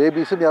ஆகிருக்கு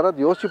ரேபீஸ்ன்னு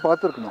யாராவது யோசிச்சு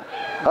பார்த்துருக்கணும்.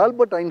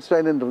 ஆல்பர்ட்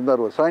ஐன்ஸ்டைன்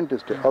இருந்தார் ஒரு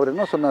சயின்டிஸ்ட். அவர்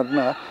என்ன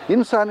சொன்னார்னா,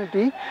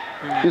 insanity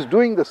is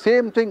doing the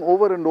same thing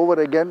over and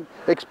over again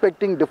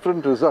expecting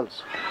different results.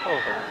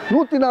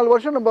 104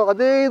 வருஷம் நம்ம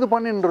அதே இது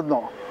பண்ணிட்டு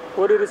இருந்தோம்,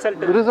 ஒரு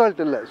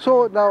ரிசல்ட் இல்லை. ஸோ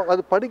நான்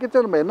அது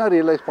படிக்கிறத நம்ம என்ன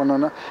ரியலைஸ்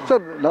பண்ணோன்னா,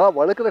 சார் நான்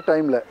வளர்க்குற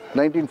டைமில்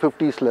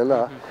 1950s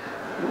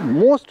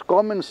மோஸ்ட்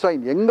காமன்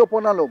சைன் எங்கே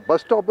போனாலும்,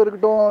 பஸ் ஸ்டாப்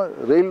இருக்கட்டும்,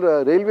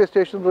 ரயில்வே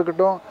ஸ்டேஷன்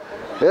இருக்கட்டும்,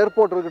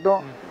 ஏர்போர்ட்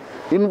இருக்கட்டும்,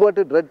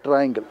 இன்வெர்டட் ரெட்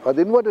ட்ரையாங்கிள்.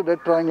 அது inverted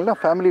red ட்ரையாங்கிள்னா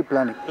family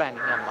planning.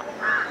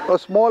 A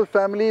small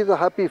family is a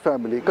happy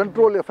family.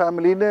 Control your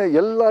family ன்னு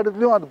எல்லா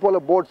இடத்துலையும் அது போல்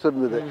போர்ட்ஸ்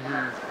இருந்தது.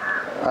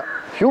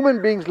 ஹியூமன்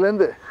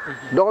பீயிங்ஸ்லேருந்து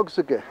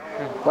டாக்ஸுக்கு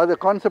அது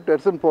கான்செப்ட்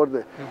எடுத்துன்னு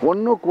போகிறது.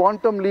 ஒன்றும்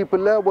குவாண்டம் லீப்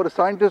இல்லை, ஒரு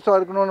சயின்டிஸ்டாக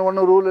இருக்கணும்னு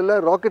ஒன்றும் ரூல் இல்லை,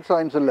 ராக்கெட்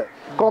சயின்ஸ் இல்லை,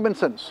 காமன்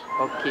சென்ஸ்.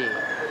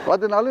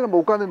 அதனால நம்ம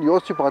உட்காந்து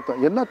யோசிச்சு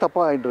பார்த்தோம் என்ன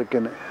தப்பாக ஆகிட்டு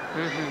இருக்குன்னு.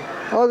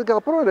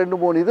 அதுக்கப்புறம்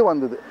 2-3 இது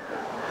வந்தது.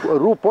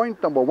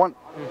 பாயிண்ட் நம்பர் 1,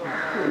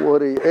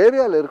 ஒரு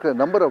ஏரியாவில் இருக்கிற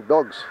நம்பர் ஆஃப்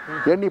டாக்ஸ்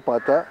எண்ணி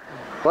பார்த்தா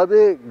அது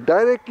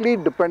directly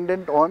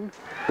depend on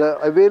the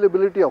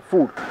availability of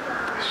food.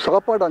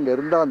 சாப்பாடு அங்கே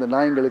இருந்தால் அந்த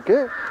நாய்ங்களுக்கு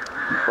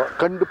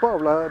கண்டிப்பாக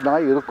அவ்வளோ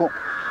நாய் இருக்கும்.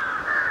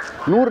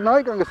 100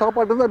 நாய்க்கு அங்கே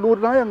சாப்பாடு இருந்தால்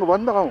 100 நாய் அங்கே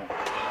வந்தாகும்.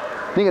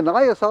 நீங்கள்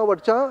நாயை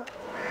சாவடிச்சா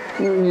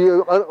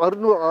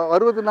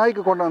 60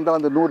 நாய்க்கு கொண்டு வந்தால்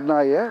அந்த 100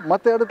 நாயை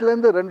மற்ற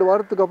இடத்துலேருந்து 2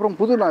 வாரத்துக்கு அப்புறம்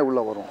புது நாய்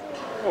உள்ளே வரும்.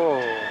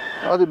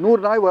 அது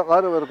 100 நாய்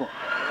ஆறு இருக்கும்.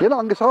 ஏன்னா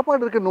அங்கே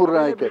சாப்பாடு இருக்குது 100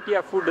 நாய்க்கு.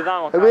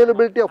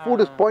 Availability of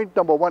food is point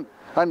number 1.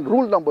 And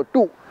rule number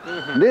 2,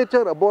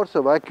 nature அபார்ட்ஸ்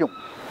a vacuum.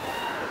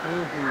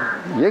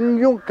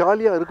 எங்கேயும்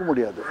காலியாக இருக்க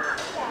முடியாது.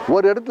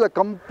 ஒரு இடத்துல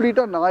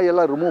கம்ப்ளீட்டாக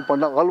நாயெல்லாம் ரிமூவ்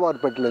பண்ண,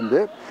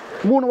 ஆழ்வார்பேட்டிலேருந்து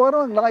 3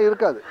 வாரம் நாய்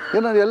இருக்காது.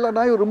 ஏன்னா எல்லா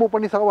நாயும் ரிமூவ்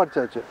பண்ணி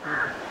சாவடிச்சாச்சு.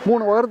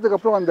 3 வாரத்துக்கு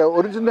அப்புறம் அந்த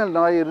ஒரிஜினல்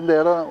நாய் இருந்த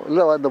இடம்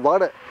இல்லை, அந்த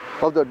வாடை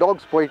ஆஃப் த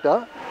டாக்ஸ் போயிட்டா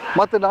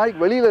மற்ற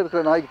நாய்க்கு, வெளியில்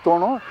இருக்கிற நாய்க்கு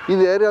தோணும்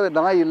இந்த ஏரியாவில்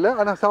நாய் இல்லை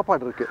ஆனால்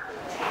சாப்பாடு இருக்குது,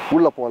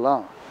 உள்ளே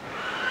போகலாம்.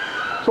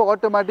 ஸோ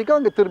ஆட்டோமேட்டிக்காக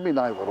அங்கே திரும்பி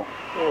நாய் வரும்.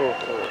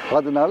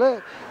 அதனால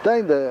தான்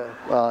இந்த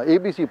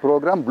ABC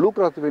program, blue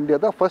cross of India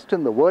தான் first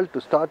in the world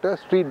to start a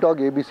street dog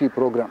ABC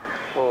program.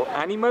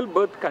 Animal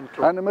birth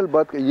control. Animal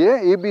birth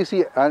ஏன்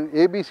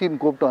ஏபிசின்னு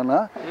கூப்பிட்டோன்னா,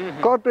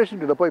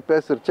 கார்பரேஷன் கிட்ட போய்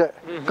பேசுறச்ச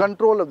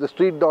control of the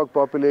street dog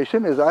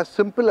population is as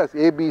simple as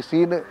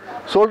ஏபிசின்னு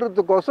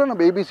சொல்கிறதுக்கோசரம்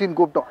நம்ம ஏபிசின்னு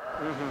கூப்பிட்டோம்.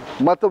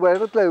 மற்ற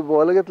இடத்துல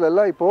உலகத்துல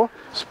எல்லாம் இப்போது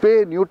ஸ்பே,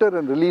 நியூட்டர்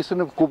அண்ட்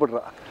ரிலீஸ்ன்னு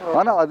கூப்பிடுறா.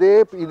 ஆனால்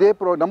இதே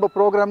நம்ம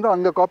ப்ரோக்ராம் தான்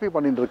அங்கே காப்பி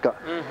பண்ணிட்டு இருக்கா.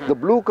 இந்த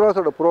ப்ளூ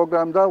கிராஸோட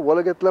ப்ரோக்ராம் தான்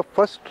உலகத்தில்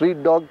first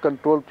street dog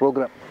control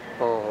program.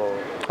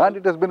 And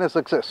it has been a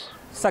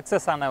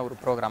success ஆன ஒரு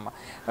ப்ரோக்ராமா.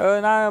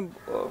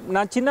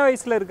 நான் சின்ன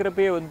வயசில்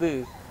இருக்கிறப்பே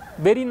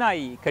வெறி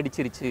நாய்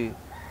கடிச்சிருச்சு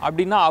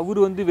அப்படின்னா அவர்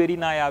வெறி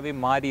நாயாகவே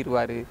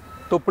மாறிடுவார்,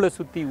 தொப்புளை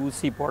சுற்றி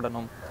ஊசி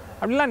போடணும்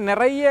அப்படிலாம்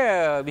நிறைய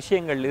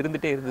விஷயங்கள்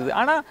இருந்துகிட்டே இருந்தது.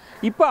 ஆனால்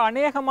இப்போ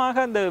அநேகமாக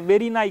அந்த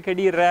வெறி நாய்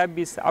கடி,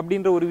 ரேபிஸ்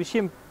அப்படின்ற ஒரு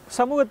விஷயம்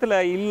சமூகத்தில்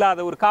இல்லாத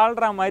ஒரு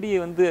கால்ரா மாதிரி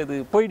அது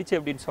போயிடுச்சு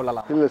அப்படின்னு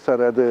சொல்லலாம். இல்லை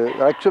சார், அது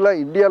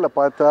ஆக்சுவலாக இந்தியாவில்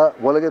பார்த்தா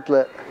உலகத்தில்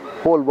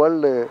ஹோல்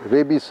வேர்ல்டு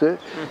ரேபீஸு,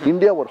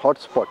 இந்தியா ஒரு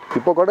ஹாட்ஸ்பாட்.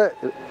 இப்போ கூட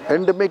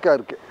எண்டமிக்காக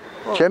இருக்குது.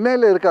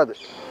 சென்னையில் இருக்காது,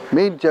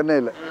 மெயின்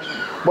சென்னையில்.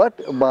 பட்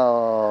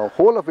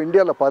ஹோல் ஆஃப்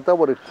இந்தியாவில் பார்த்தா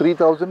ஒரு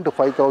 3000 to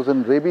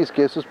 5000 rabies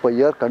cases per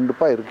year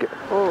கண்டிப்பாக இருக்குது.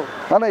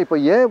 ஆனால் இப்போ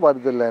ஏன்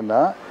வருது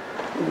இல்லைன்னா,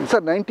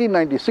 சார்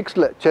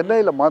 1996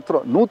 சென்னையில்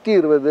மாத்திரம்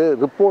 120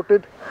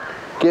 reported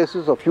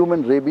cases of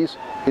human rabies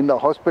in the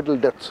hospital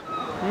deaths.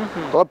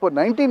 அப்போ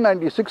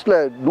 1996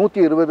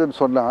 120ன்னு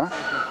சொன்னால்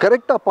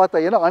கரெக்டாக பார்த்தா,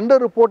 ஏன்னா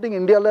அண்டர் ரிப்போர்ட்டிங்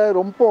இந்தியாவில்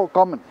ரொம்ப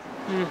காமன்.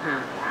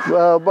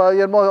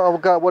 என்னமோ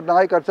ஒரு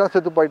நாய் கடிச்சா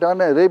செத்து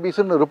போயிட்டான்னு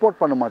ரேபீஸ்ன்னு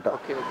ரிப்போர்ட் பண்ண மாட்டான்.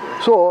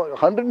 ஸோ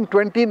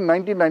 120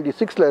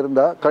 1996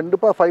 இருந்தால்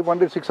கண்டிப்பாக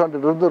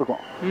 500-600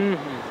 இருந்திருக்கும்.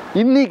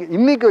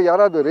 இன்னைக்கு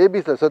யாராவது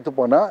ரேபீஸில் செத்து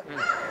போனால்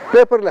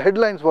பேப்பரில்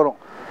ஹெட்லைன்ஸ் வரும்,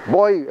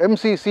 பாய்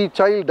எம்சிசி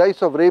சைல்ட்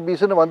டைஸ் ஆஃப்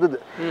ரேபீஸ்ன்னு வந்தது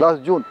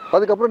லாஸ்ட் ஜூன்.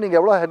 அதுக்கப்புறம் நீங்கள்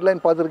எவ்வளோ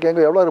ஹெட்லைன்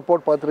பார்த்துருக்கீங்க, எவ்வளோ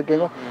ரிப்போர்ட்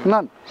பார்த்துருக்கீங்க?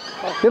 நான்.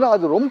 ஏன்னா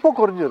அது ரொம்ப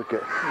குறைஞ்சிருக்கு.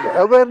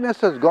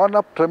 Awareness has gone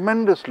up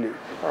tremendously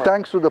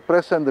thanks to the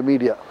press and the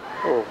media.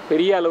 ஓ,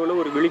 பெரிய அளவில்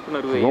ஒரு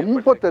விழிப்புணர்வு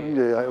ரொம்ப தெரிஞ்ச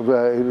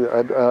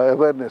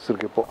அவேர்னஸ்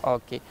இருக்கு இப்போ.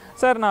 ஓகே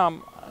சார், நான்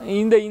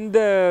இந்த இந்த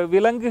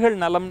விலங்குகள்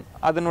நலம்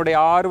அதனுடைய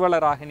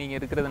ஆர்வலராக நீங்கள்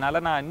இருக்கிறதுனால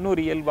நான்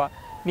இன்னொரு இயல்பா,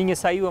 நீங்கள்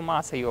சைவமா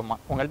அசைவமா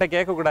உங்கள்கிட்ட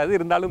கேட்கக்கூடாது,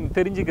 இருந்தாலும்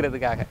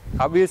தெரிஞ்சுக்கிறதுக்காக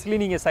ஆப்வியஸ்லி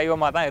நீங்கள்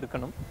சைவமாக தான்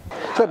இருக்கணும்.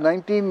 சார்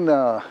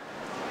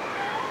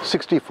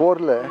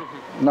 1964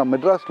 நான்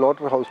மெட்ராஸ்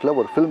லாட்டர் ஹவுஸில்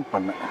ஒரு ஃபில்ம்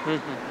பண்ணேன்.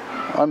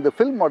 அந்த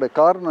ஃபில்மோட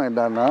காரணம்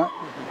என்னன்னா,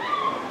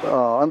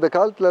 அந்த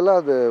காலத்துலலாம்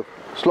அது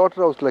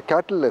ஸ்லாட்டர் ஹவுஸில்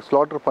கேட்டில்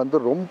ஸ்லாட்டர்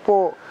பண்ணுறது ரொம்ப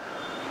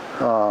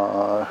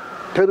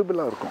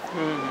டெரிபிளாக இருக்கும்.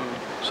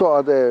 ஸோ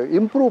அதை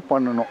இம்ப்ரூவ்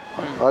பண்ணணும்.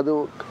 அது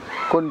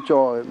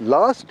கொஞ்சம்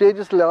லாஸ்ட்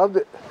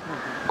ஸ்டேஜஸ்லாவது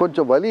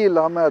கொஞ்சம் வலி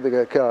இல்லாமல் அது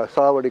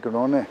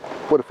சாவடிக்கணும்னு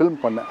ஒரு ஃபில்ம்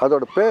பண்ணேன்.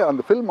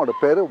 அந்த ஃபில்மோட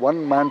பேர் ஒன்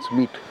மேன்ஸ்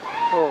மீட்.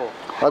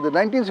 அது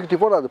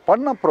 1964 அது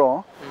பண்ண அப்புறம்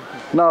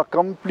நான்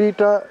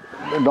கம்ப்ளீட்டாக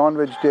நான்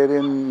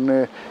வெஜிடேரியன்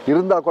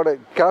இருந்தால் கூட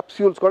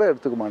கேப்சியூல்ஸ் கூட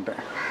எடுத்துக்க மாட்டேன்,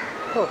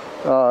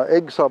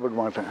 எக் சாப்பிட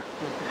மாட்டேன்.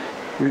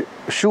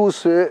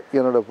 ஷூஸு,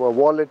 என்னோடய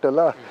வாலெட்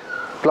எல்லாம்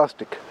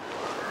plastic,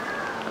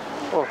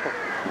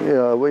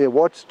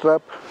 watch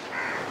strap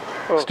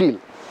steel,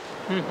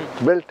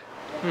 belt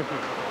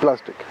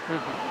plastic.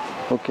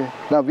 Okay,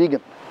 நான்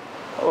வீகன்.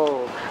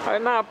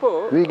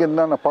 வீகன்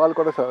தான். நான் பால்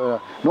கூட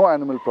no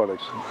animal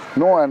products,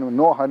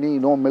 no honey,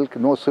 no milk,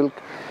 no silk.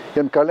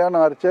 என்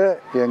கல்யாணம் ஆச்சு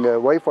எங்கள்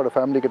ஒய்ஃபோட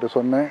ஃபேமிலி கிட்ட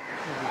சொன்னேன்,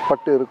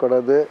 பட்டு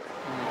இருக்கக்கூடாது,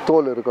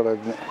 தோல்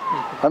இருக்கக்கூடாதுன்னு.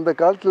 அந்த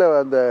காலத்தில்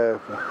அந்த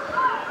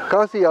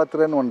காசி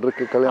யாத்திரைன்னு ஒன்று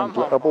இருக்குது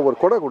கல்யாணத்தில். அப்போ ஒரு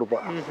கொடை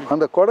கொடுப்பான்.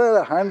 அந்த கொடை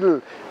ஹேண்டில்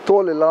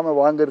தோல் இல்லாமல்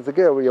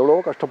வாங்குறதுக்கு எவ்வளோ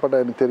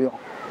கஷ்டப்பட்டேன் எனக்கு தெரியும்.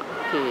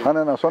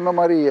 ஆனால் நான் சொன்ன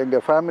மாதிரி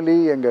எங்கள் ஃபேமிலி,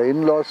 எங்கள்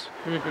இன்லாஸ்,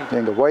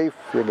 எங்கள்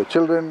ஒய்ஃப், எங்கள்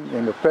சில்ட்ரன்,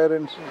 எங்கள்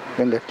பேரண்ட்ஸ்,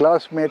 எங்கள்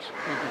கிளாஸ்மேட்ஸ்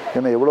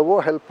என்னை எவ்வளவோ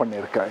ஹெல்ப்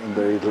பண்ணியிருக்கேன் இந்த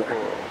இதில்.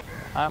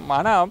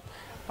 ஆனால்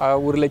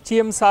ஒரு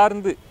லட்சியம்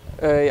சார்ந்து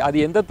அது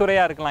எந்த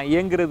துறையாக இருக்கலாம்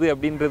இயங்குறது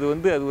அப்படின்றது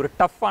வந்து அது ஒரு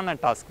டஃப்பான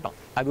டாஸ்க் தான்.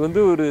 அது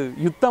வந்து ஒரு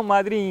யுத்தம்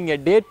மாதிரி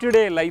நீங்கள் டே டு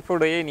டே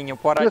லைஃபோடையே நீங்கள்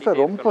போராடி.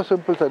 சார் ரொம்ப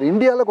சிம்பிள் சார்.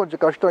 இந்தியாவில்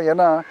கொஞ்சம் கஷ்டம்.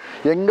 ஏன்னா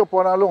எங்கே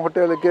போனாலும்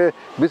ஹோட்டலுக்கு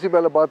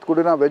பிசிபேல பாத் கூட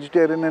நான்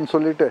வெஜிடேரியன்னு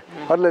சொல்லிட்டு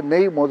அதில்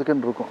நெய்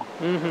மோதுக்குன்னு இருக்கும்.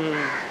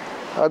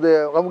 அது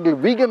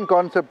அவங்களுக்கு வீகன்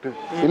கான்செப்ட்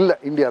இல்லை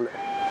இந்தியாவில்.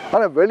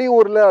 ஆனால்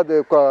வெளியூரில் அது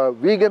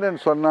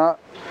வீகன்னு சொன்னால்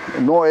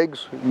no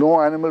X, no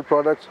animal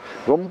products,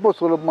 ரொம்ப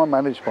சுலபமாக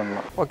மேனேஜ்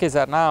பண்ணலாம். ஓகே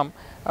சார், நான்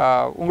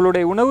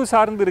உங்களுடைய உணவு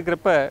சார்ந்து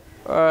இருக்கிறப்ப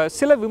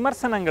சில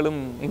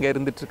விமர்சனங்களும் இங்கே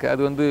இருந்துகிட்ருக்கு.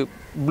 அது வந்து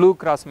ப்ளூ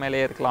கிராஸ்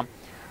மேலேயே இருக்கலாம்.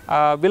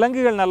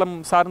 விலங்குகள் நலம்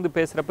சார்ந்து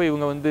பேசுகிறப்ப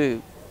இவங்க வந்து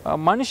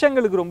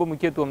மனுஷங்களுக்கு ரொம்ப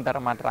முக்கியத்துவம் தர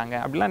மாட்டுறாங்க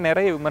அப்படிலாம்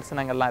நிறைய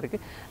விமர்சனங்கள்லாம்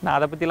இருக்குது. நான்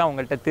அதை பற்றிலாம்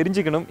உங்கள்கிட்ட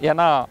தெரிஞ்சுக்கணும்.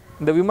 ஏன்னா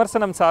இந்த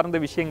விமர்சனம் சார்ந்த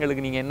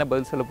விஷயங்களுக்கு நீங்கள் என்ன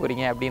பதில் சொல்ல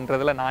போகிறீங்க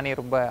அப்படின்றதில் நானே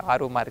ரொம்ப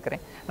ஆர்வமாக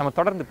இருக்கிறேன். நம்ம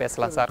தொடர்ந்து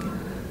பேசலாம் சார்.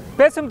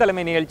 பேசும்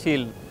தலைமை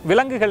நிகழ்ச்சியில்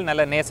விலங்குகள்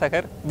நல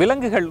நேசகர்,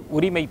 விலங்குகள்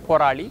உரிமை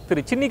போராளி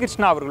திரு சின்னி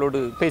கிருஷ்ணா அவர்களோடு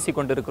பேசி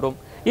கொண்டிருக்கிறோம்.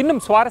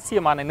 இன்னும்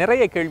சுவாரஸ்யமான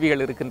நிறைய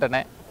கேள்விகள்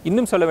இருக்கின்றன.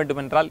 இன்னும் சொல்ல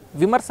வேண்டுமென்றால்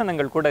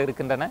விமர்சனங்கள் கூட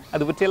இருக்கின்றன.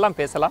 அது பற்றியெல்லாம்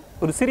பேசலாம்.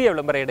 ஒரு சிறிய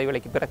விளம்பர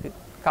இடைவேளைக்கு பிறகு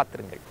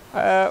காத்திருங்கள்.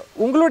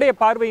 உங்களுடைய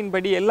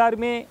பார்வையின்படி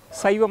எல்லாருமே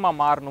சைவமாக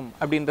மாறணும்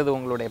அப்படின்றது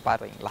உங்களுடைய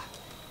பார்வைங்களா?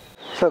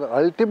 சார்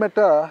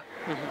அல்டிமேட்டாக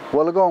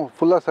உலகம்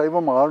ஃபுல்லாக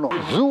சைவம் ஆகணும்.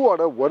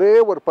 ஜூவோட ஒரே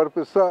ஒரு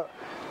பர்பஸ் தான்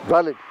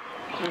வேலிட்.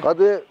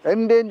 அது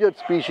என்டேஞ்சர்ட்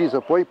ஸ்பீஷீஸை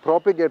போய்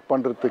ப்ராபிகேட்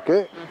பண்ணுறதுக்கு,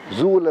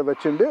 ஜூவில்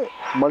வச்சுட்டு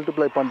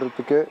மல்டிப்ளை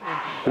பண்ணுறதுக்கு,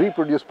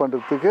 ரீப்ரொடியூஸ்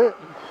பண்ணுறதுக்கு.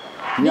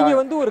 நீங்கள்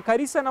வந்து ஒரு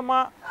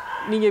கரிசனமாக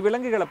நீங்கள்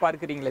விலங்குகளை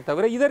பார்க்குறீங்களே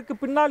தவிர இதற்கு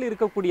பின்னால்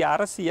இருக்கக்கூடிய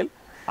அரசியல்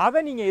அதை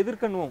நீங்கள்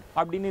எதிர்க்கணும்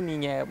அப்படின்னு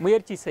நீங்கள்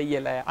முயற்சி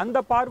செய்யலை, அந்த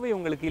பார்வை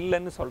உங்களுக்கு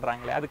இல்லைன்னு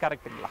சொல்கிறாங்களே, அது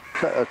கரெக்டுங்களா?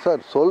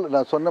 சார்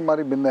நான் சொன்ன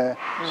மாதிரி முன்ன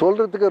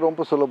சொல்கிறதுக்கு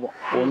ரொம்ப சுலபம்,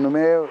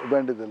 ஒன்றுமே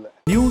வேண்டியதில்லை.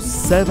 நியூஸ்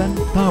 7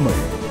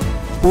 தமிழ்,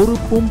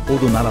 பொறுப்பும்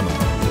பொது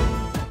நலமும்.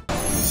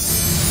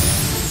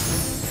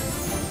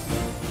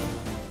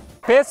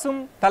 பேசும்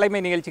தலைமை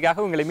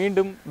நிகழ்ச்சிக்காக உங்களை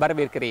மீண்டும்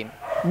வரவேற்கிறேன்.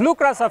 Blue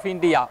cross of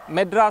India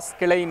Madras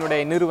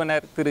கிளையினுடைய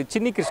நிறுவனர் திரு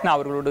சின்னி கிருஷ்ணா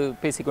அவர்களோடு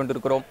பேசி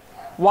கொண்டிருக்கிறோம்.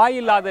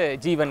 வாயில்லாத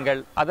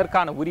ஜீவன்கள்,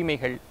 அதற்கான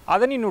உரிமைகள்,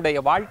 அதனினுடைய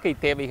வாழ்க்கை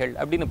தேவைகள்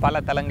அப்படின்னு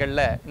பல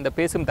தளங்களில் இந்த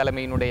பேசும்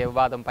தலைமையினுடைய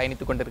விவாதம்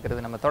பயணித்து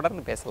கொண்டிருக்கிறது. நம்ம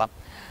தொடர்ந்து பேசலாம்.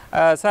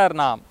 சார்,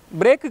 நான்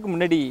பிரேக்குக்கு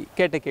முன்னாடி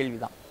கேட்ட கேள்வி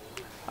தான்.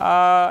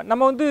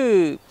 நம்ம வந்து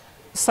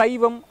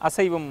சைவம்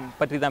அசைவம்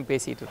பற்றி தான்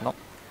பேசிகிட்டு இருந்தோம்.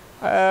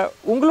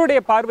 உங்களுடைய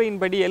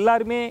பார்வையின்படி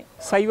எல்லாருமே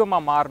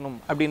சைவமாக மாறணும்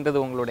அப்படின்றது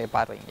உங்களுடைய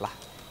பார்வைங்களா?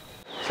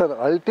 சார்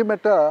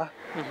அல்டிமேட்டாக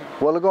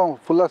உலகம்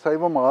ஃபுல்லாக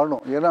சைவம்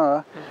ஆகணும். ஏன்னா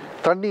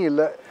தண்ணி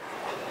இல்லை,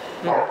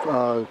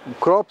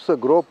 க்ராப்ஸை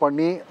க்ரோ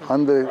பண்ணி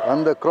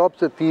அந்த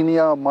க்ராப்ஸை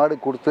தீனியாக மாடு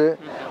கொடுத்து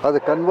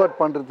அதை கன்வெர்ட்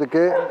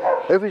பண்ணுறதுக்கு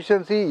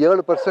எஃபிஷியன்சி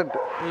 7%.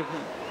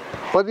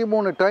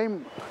 13 டைம்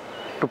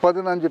டு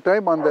 15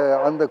 டைம்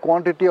அந்த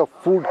குவான்டிட்டி ஆஃப்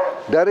ஃபுட்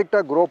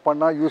டைரெக்டாக க்ரோ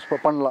பண்ணால்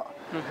பண்ணலாம்.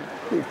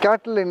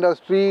 Cattle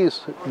industry is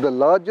the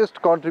largest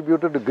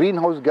contributor to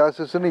greenhouse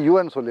gases in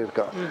UN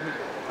சொல்லியிருக்கா.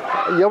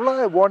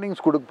 எவ்வளோ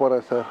வார்னிங்ஸ் கொடுக்க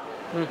போகிறேன் சார்?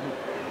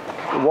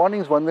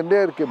 வார்னிங்ஸ் வந்துட்டே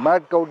இருக்கு.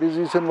 மேட் கவு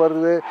டிசீஸ்ன்னு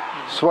வருது,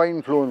 ஸ்வைன்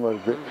ஃப்ளூன்னு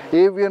வருது,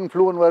 ஏவியன்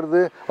ஃப்ளூன்னு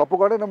வருது. அப்போ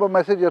கூட நம்ம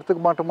மெசேஜ்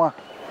எடுத்துக்க மாட்டோமா?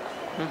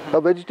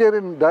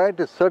 Vegetarian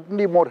diet is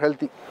certainly more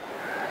healthy.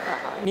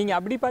 நீங்கள்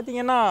அப்படி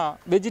பார்த்தீங்கன்னா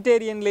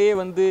வெஜிடேரியன்லேயே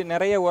வந்து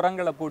நிறைய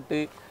உரங்களை போட்டு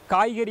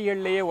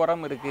காய்கறிகள்லேயே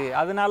உரம் இருக்குது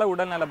அதனால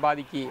உடல்நல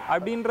பாதிக்கு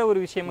அப்படின்ற ஒரு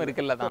விஷயமும்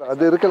இருக்குல்ல தான்?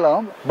 அது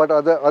இருக்கலாம், பட்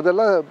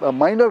அதெல்லாம்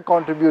minor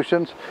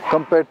contributions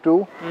compared to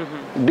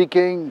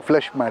decaying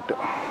flush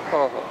matter.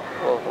 ஓஹோ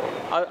ஓஹோ,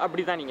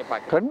 அப்படி தான் நீங்கள்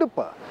பார்க்க.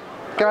 கண்டிப்பாக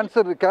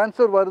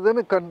கேன்சர்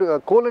வருதுன்னு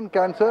colon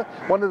cancer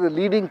one of the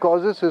leading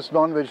causes is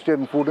நான்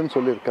வெஜிடேரியன் ஃபுட்னு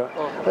சொல்லியிருக்கேன்.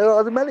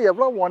 அது மேலே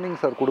எவ்வளோ வார்னிங்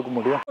சார் கொடுக்க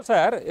முடியும்?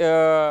 சார்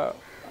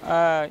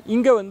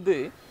இங்கே வந்து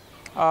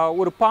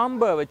ஒரு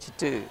பாம்பை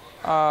வச்சுட்டு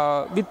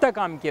வித்தை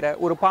காமிக்கிற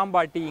ஒரு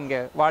பாம்பாட்டி இங்கே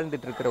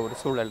வாழ்ந்துட்டு இருக்கிற ஒரு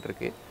சூழல்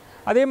இருக்குது.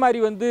 அதே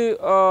மாதிரி வந்து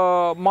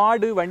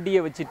மாடு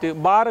வண்டியை வச்சுட்டு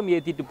பாரம்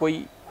ஏற்றிட்டு போய்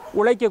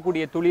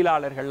உழைக்கக்கூடிய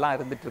தொழிலாளர்கள்லாம்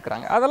இருந்துட்டு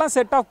இருக்கிறாங்க. அதெல்லாம்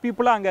செட் ஆஃப்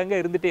பீப்புளாக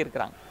அங்கங்கே இருந்துகிட்டே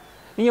இருக்கிறாங்க.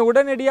 நீங்கள்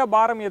உடனடியாக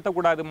பாரம்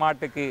ஏற்றக்கூடாது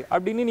மாட்டுக்கு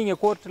அப்படின்னு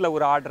நீங்கள் கோர்ட்டில்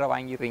ஒரு ஆர்டரை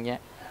வாங்கிடுறீங்க.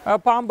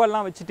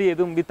 பாம்பெல்லாம் வச்சுட்டு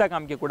எதுவும் வித்தை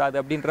காமிக்கக்கூடாது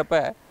அப்படின்றப்ப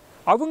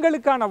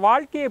அவங்களுக்கான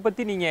வாழ்க்கையை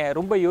பற்றி நீங்கள்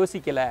ரொம்ப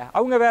யோசிக்கலை,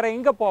 அவங்க வேற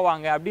எங்கே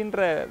போவாங்க அப்படின்ற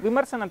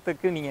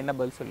விமர்சனத்துக்கு நீங்கள் என்ன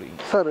பதில் சொல்லுவீங்க?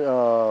 சார்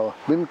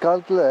மின்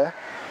காலத்தில்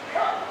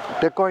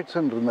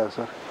டெக்காய்ட்ஸ்ன்னு இருந்தார்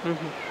சார்.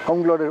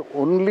 அவங்களோட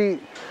ஒன்லி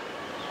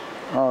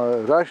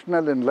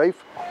ரேஷ்னல் இன்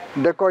லைஃப்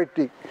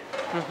டெக்காய்டி,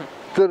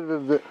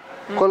 திருடுறது,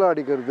 கொலை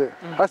அடிக்கிறது.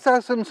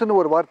 அசாசன்ஸ்னு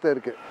ஒரு வார்த்தை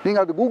இருக்குது,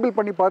 நீங்கள் அது கூகுள்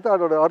பண்ணி பார்த்தா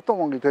அதோட அர்த்தம்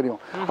உங்களுக்கு தெரியும்.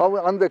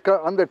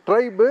 அந்த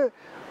ட்ரைபு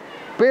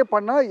பே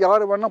பண்ணால்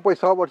யார் வேணால்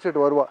போய்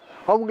சாவடிச்சிட்டு வருவா.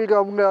 அவங்க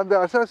அந்த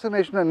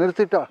அசாசினேஷனை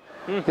நிறுத்திட்டா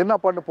என்ன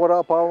பண்ண போகிறா,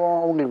 பாவம்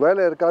அவங்களுக்கு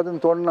வேலை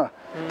இருக்காதுன்னு தோணுனா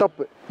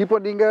தப்பு. இப்போ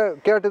நீங்கள்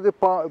கேட்டது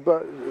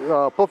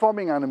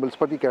பெர்ஃபார்மிங்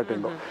அனிமல்ஸ் பற்றி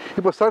கேட்டிருந்தோம்.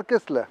 இப்போ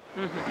சர்க்கஸ்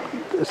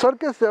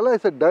எல்லாம்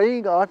it's a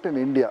dyeing art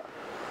in India.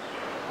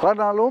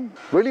 ஆனாலும்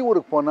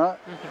வெளியூருக்கு போனால்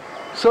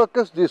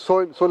சர்க்கஸ் தி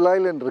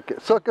சொலைலன்னு இருக்கு,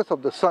 circus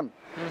of the Sun.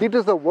 It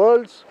is the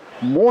world's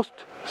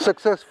most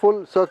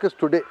successful circus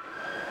today.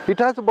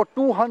 It has about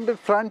 200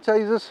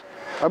 franchises.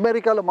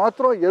 அமெரிக்காவில்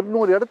மாத்திரம்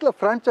 200 இடத்துல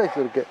ஃப்ரான்ச்சைஸ்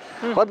இருக்குது.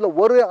 அதில்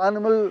ஒரு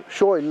அனிமல்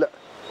ஷோ இல்லை.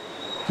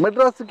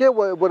 மெட்ராஸுக்கே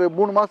ஒரு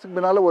 3 மாதத்துக்கு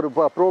முன்னால் ஒரு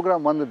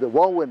ப்ரோக்ராம் வந்தது,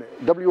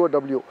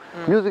 WOW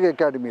மியூசிக்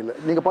அகாடமியில்.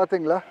 நீங்கள்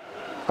பார்த்தீங்களா?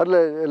 அதில்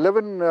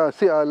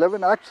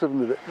 11 ஆக்ட்ஸ்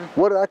இருந்தது,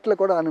 ஒரு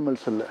ஆக்டில் கூட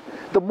அனிமல்ஸ் இல்லை.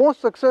 த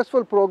மோஸ்ட்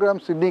சக்ஸஸ்ஃபுல்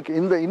ப்ரோக்ராம்ஸ்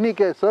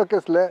இன்னைக்கு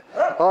சர்க்கஸில்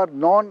ஆர்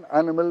நான்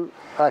அனிமல்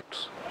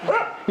ஆக்ட்ஸ்.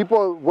 இப்போ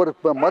ஒரு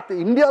மற்ற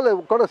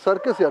இந்தியாவில் கூட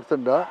சர்க்கஸ்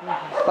எடுத்துட்டா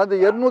அந்த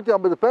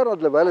 250 பேர்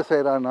அதில் வேலை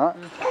செய்கிறான்னா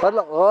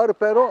அதில் 6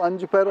 பேரோ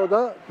 5 பேரோ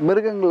தான்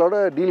மிருகங்களோட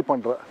டீல்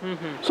பண்ணுறேன்.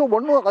 ஸோ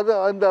ஒன்றும் அது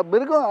அந்த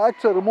மிருகம்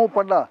ஆக்ட்ஸை ரிமூவ்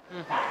பண்ணால்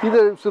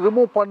இதை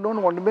ரிமூவ்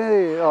பண்ணணுன்னு ஒன்றுமே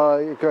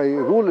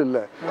ரூல்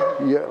இல்லை.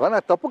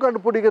 ஆனால் தப்பு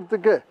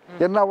கண்டுபிடிக்கிறதுக்கு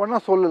என்ன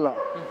வேணால் சொல்லலாம்.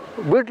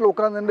 வீட்டில்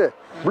உட்காந்துட்டு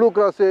ப்ளூ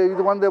கிராஸ்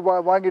இது வந்து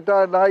வாங்கிட்டா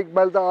நாய்க்கு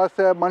மேலே தான்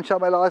ஆசை, மனுஷா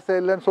மேலே ஆசை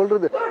இல்லைன்னு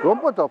சொல்கிறது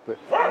ரொம்ப தப்பு.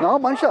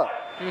 நான் மனுஷா,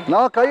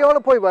 நான் கையோட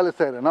போய் வேலை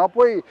செய்கிறேன். நான்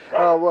போய்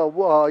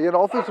என்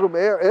office room,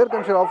 air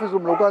condition office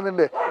ரூமில்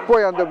உட்காந்துட்டு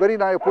போய் அந்த வெறி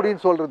நாயை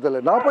பிடின்னு சொல்கிறது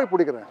இல்லை, நான் போய்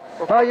பிடிக்கிறேன்.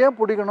 நான் ஏன்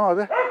பிடிக்கணும்?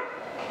 அது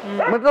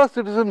மெட்ராஸ்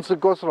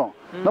சிட்டிசன்ஸுக்கோசரம்.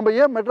 நம்ம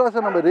ஏன்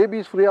மெட்ராஸை நம்ம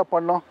ரேபீஸ் ஃப்ரீயாக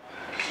பண்ணோம்?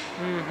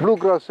 ப்ளூ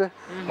கிராஸு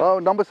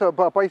நம்ம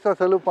பைசா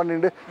செலவு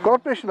பண்ணிட்டு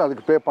கார்பரேஷன்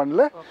அதுக்கு பே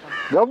பண்ணல,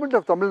 கவர்மெண்ட்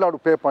ஆஃப் தமிழ்நாடு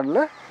பே பண்ணல,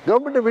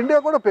 கவர்மெண்ட் ஆஃப் இந்தியா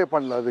கூட பே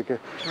பண்ணல. அதுக்கு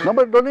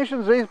நம்ம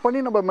டொனேஷன்ஸ் ரைஸ் பண்ணி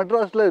நம்ம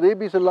மெட்ராஸில்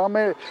ரேபீஸ்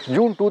இல்லாமல்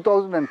ஜூன்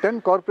 2010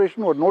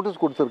 கார்பரேஷன் ஒரு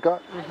நோட்டீஸ் கொடுத்துருக்கா,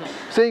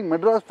 saying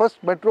Madras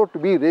first metro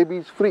to be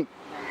rabies free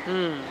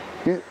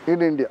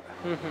in India.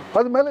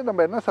 அது மேலே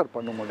நம்ம என்ன சார்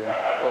பண்ண முடியும்?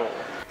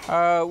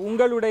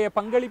 உங்களுடைய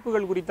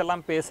பங்களிப்புகள்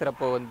குறித்தெல்லாம்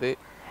பேசுகிறப்போ வந்து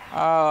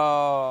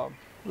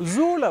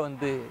ஜூவில்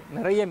வந்து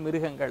நிறைய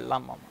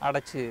மிருகங்கள்லாம்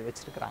அடைச்சி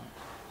வச்சுருக்குறாங்க.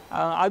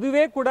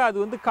 அதுவே கூட அது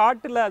வந்து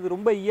காட்டில் அது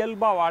ரொம்ப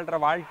இயல்பாக வாழ்கிற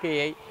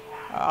வாழ்க்கையை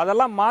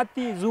அதெல்லாம்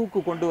மாற்றி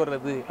ஜூக்கு கொண்டு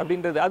வர்றது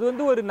அப்படின்றது அது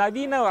வந்து ஒரு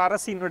நவீன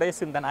அரசினுடைய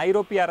சிந்தனை,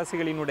 ஐரோப்பிய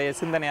அரசுகளினுடைய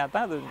சிந்தனையாக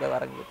தான் அது இங்கே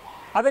வரங்குது.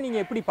 அதை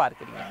நீங்கள் எப்படி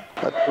பார்க்குறீங்க?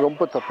 அது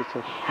ரொம்ப தப்பு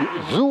சார்.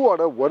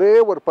 ஜூவோட ஒரே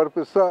ஒரு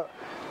பர்பஸ் தான்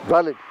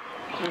வேலிட்.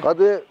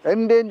 அது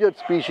என்டேஞ்சர்ட்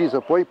ஸ்பீஷீஸை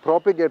போய்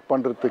ப்ராபிகேட்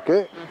பண்ணுறதுக்கு,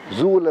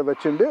 ஜூவில்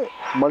வச்சுட்டு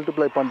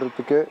மல்டிப்ளை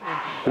பண்ணுறதுக்கு,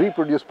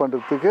 ரீப்ரொடியூஸ்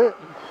பண்ணுறதுக்கு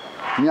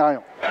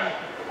நியாயம்.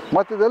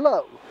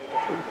 மற்றதெல்லாம்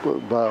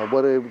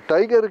ஒரு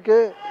டைகருக்கு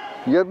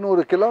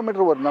 200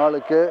 கிலோமீட்டர் ஒரு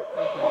நாளுக்கு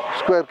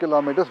ஸ்கொயர்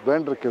கிலோமீட்டர்ஸ்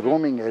வேண்டிருக்கு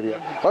ரோமிங் ஏரியா.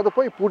 அதை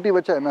போய் பூட்டி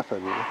வச்சா என்ன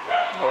சார் இது?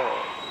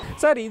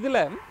 சார்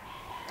இதில்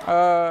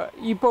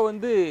இப்போ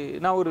வந்து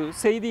நான் ஒரு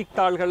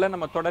செய்தித்தாள்களில்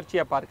நம்ம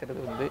தொடர்ச்சியாக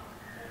பார்க்கறது வந்து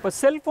இப்போ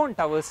செல்ஃபோன்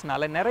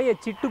டவர்ஸ்னால நிறைய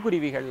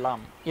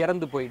சிட்டுக்குருவிகள்லாம்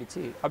இறந்து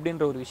போயிடுச்சு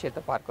அப்படின்ற ஒரு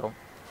விஷயத்தை பார்க்குறோம்.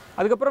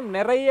 அதுக்கப்புறம்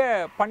நிறைய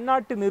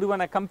பன்னாட்டு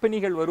நிறுவன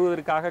கம்பெனிகள்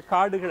வருவதற்காக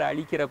காடுகளை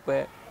அழிக்கிறப்ப,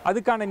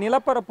 அதுக்கான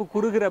நிலப்பரப்பு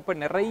குறுகிறப்ப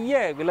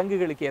நிறைய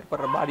விலங்குகளுக்கு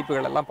ஏற்படுற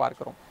பாதிப்புகள் எல்லாம்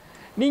பார்க்குறோம்.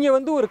 நீங்கள்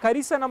வந்து ஒரு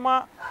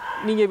கரிசனமாக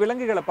நீங்கள்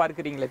விலங்குகளை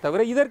பார்க்குறீங்களே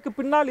தவிர இதற்கு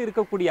பின்னால்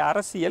இருக்கக்கூடிய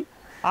அரசியல்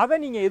அதை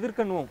நீங்கள்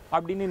எதிர்க்கணும்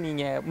அப்படின்னு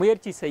நீங்கள்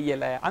முயற்சி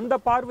செய்யலை, அந்த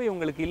பார்வை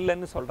உங்களுக்கு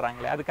இல்லைன்னு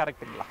சொல்கிறாங்களே, அது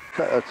கரெக்டுங்களா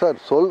சார்?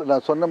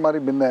 நான் சொன்ன மாதிரி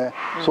முன்ன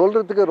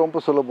சொல்கிறதுக்கு ரொம்ப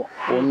சுலபம்,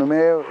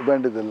 ஒன்றுமே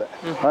வேண்டியதில்லை.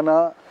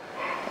 ஆனால்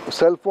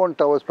செல்ஃபோன்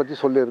டவர்ஸ் பற்றி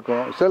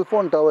சொல்லியிருக்கோம்.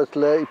 செல்ஃபோன்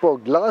டவர்ஸில்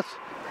இப்போது கிளாஸ்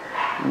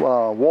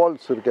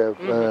வால்ஸ் இருக்கு,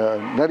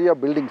 நிறையா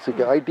பில்டிங்ஸ்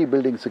இருக்குது, ஐடி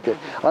பில்டிங்ஸ்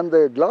இருக்குது.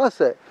 அந்த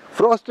கிளாஸை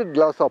ஃப்ராஸ்டட்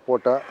கிளாஸாக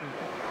போட்டால்,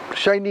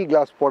 ஷைனி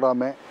கிளாஸ்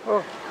போடாமல்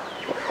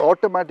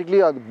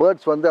ஆட்டோமேட்டிக்லி அது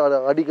பேர்ட்ஸ் வந்து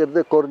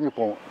அடிக்கிறது குறைஞ்சி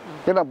போகும்.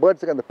 ஏன்னா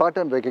பேர்ட்ஸுக்கு அந்த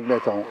பேட்டர்ன்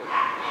ரெக்கக்னைஸ் ஆகும்.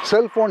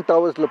 செல்ஃபோன்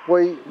டவர்ஸில்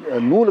போய்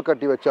நூல்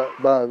கட்டி வச்சா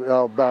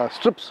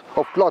ஸ்ட்ரிப்ஸ்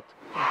ஆஃப் கிளாத்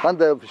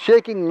அந்த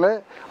ஷேக்கிங்கில்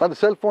அந்த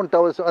செல்ஃபோன்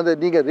டவர்ஸ் அந்த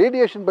நீங்கள்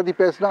ரேடியேஷன் பற்றி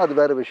பேசினா அது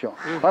வேறு விஷயம்.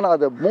 ஆனால்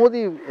அதை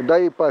மோதி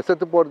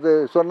செத்து போகிறது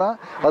சொன்னால்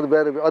அது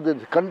வேறு, அது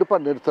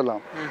கண்டிப்பாக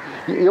நிறுத்தலாம்.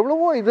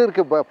 எவ்வளவோ இது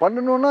இருக்குது,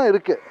 பண்ணணுன்னா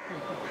இருக்குது.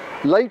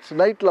 லைட்ஸ்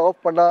நைட்டில்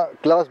ஆஃப் பண்ணால்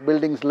கிளாஸ்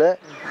பில்டிங்ஸில்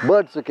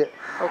பேர்ட்ஸுக்கு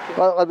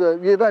அது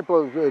இதுதான். இப்போ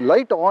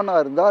லைட் ஆனாக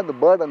இருந்தால் அந்த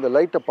பேர்ட் அந்த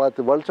லைட்டை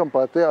பார்த்து வெளிச்சம்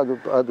பார்த்து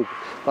அது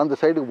அந்த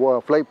சைடுக்கு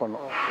ஃப்ளை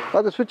பண்ணும்.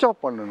 அதை சுவிட்ச்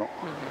ஆஃப் பண்ணணும்.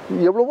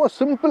 எவ்வளவோ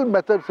சிம்பிள்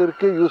மெத்தட்ஸ்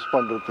இருக்குது யூஸ்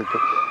பண்ணுறதுக்கு.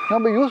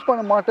 நம்ம யூஸ்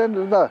பண்ண மாட்டேன்னு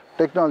இருந்தால்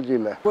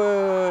டெக்னாலஜியில். இப்போ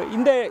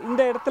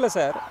இந்த இடத்துல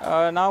சார்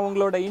நான்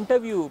உங்களோட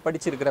இன்டர்வியூ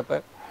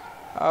படிச்சிருக்கிறப்ப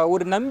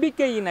ஒரு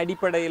நம்பிக்கையின்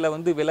அடிப்படையில்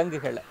வந்து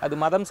விலங்குகளை, அது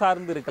மதம்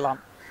சார்ந்து இருக்கலாம்,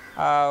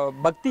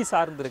 பக்தி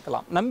சார்ந்து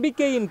இருக்கலாம்,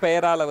 நம்பிக்கையின்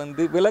பெயரால்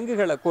வந்து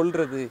விலங்குகளை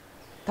கொல்றது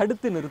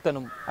தடுத்து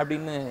நிறுத்தணும்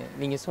அப்படின்னு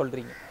நீங்கள்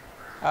சொல்கிறீங்க.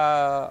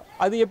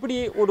 அது எப்படி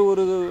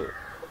ஒரு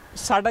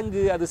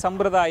சடங்கு, அது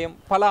சம்பிரதாயம்,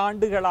 பல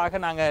ஆண்டுகளாக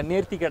நாங்கள்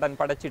நேர்த்தி கடன்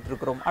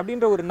படைச்சிட்ருக்கிறோம்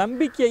அப்படின்ற ஒரு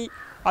நம்பிக்கை,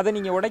 அதை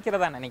நீங்கள்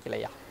உடைக்கிறதா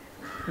நினைக்கலையா?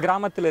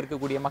 கிராமத்தில்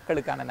இருக்கக்கூடிய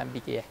மக்களுக்கான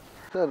நம்பிக்கையை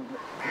சார்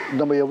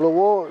நம்ம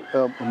எவ்வளவோ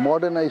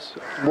மாடர்னைஸ்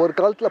ஒரு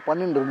காலத்தில்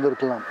பண்ணிட்டு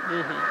இருந்திருக்கலாம்.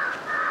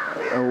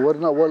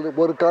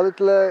 ஒரு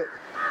காலத்தில்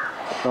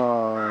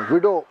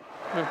விடோ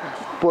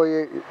போய்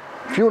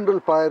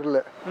ஃபியூனரல் ஃபயரில்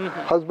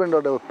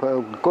ஹஸ்பண்டோட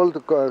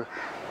கொளுத்து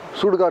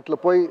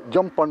சுடுகாட்டில் போய்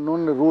ஜம்ப்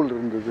பண்ணணுன்னு ரூல்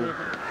இருந்தது,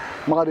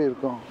 மாறி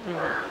இருக்கும்.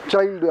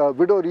 சைல்டு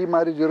விடோ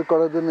ரீமேரேஜ்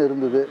இருக்கக்கூடாதுன்னு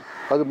இருந்தது,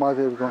 அது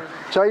மாதிரி இருக்கும்.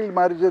 சைல்டு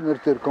மேரேஜை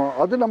நிறுத்தியிருக்கோம்,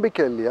 அது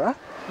நம்பிக்கை இல்லையா?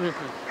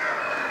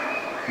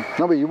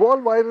 நம்ம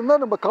இவால்வ்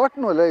ஆகிருந்தால் நம்ம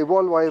காட்டணும் இல்லை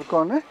இவால்வ்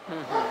ஆகிருக்கோன்னு.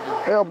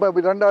 அப்போ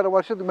 2000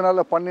 வருஷத்துக்கு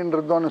முன்னால் பண்ணிட்டு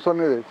இருந்தோன்னு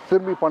சொன்னது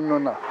திரும்பி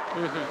பண்ணணுன்னா.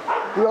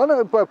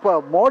 ஆனால் இப்போ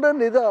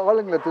மாடர்ன் இது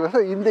ஆளுங்களை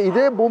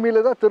இதே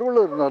பூமியில் தான்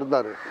திருவள்ளுவர்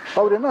இருந்தார்.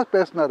 அவர் என்ன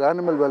பேசினார்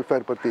அனிமல்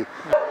வெல்ஃபேர் பற்றி.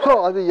 ஸோ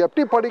அது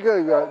எப்படி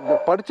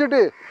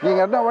படிச்சுட்டு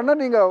நீங்கள் என்ன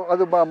வேணால் நீங்கள்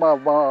அது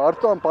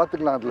அர்த்தம்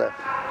பார்த்துக்கலாம் அதில்.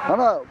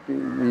 ஆனால்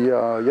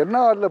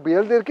என்ன அதில்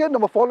எழுதியிருக்கே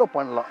நம்ம ஃபாலோ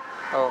பண்ணலாம்.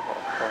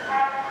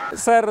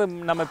 சார்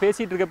நம்ம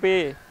பேசிகிட்டு இருக்கப்பே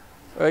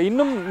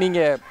இன்னும்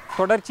நீங்கள்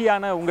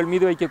தொடர்ச்சியான உங்கள்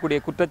மீது வைக்கக்கூடிய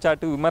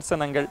குற்றச்சாட்டு,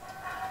 விமர்சனங்கள்,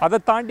 அதை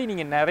தாண்டி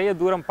நீங்கள் நிறைய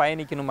தூரம்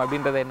பயணிக்கணும்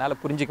அப்படின்றத என்னால்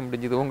புரிஞ்சிக்க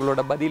முடிஞ்சுது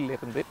உங்களோட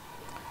பதிலிருந்து.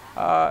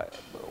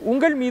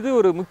 உங்கள் மீது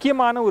ஒரு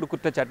முக்கியமான ஒரு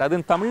குற்றச்சாட்டு,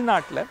 அதுவும்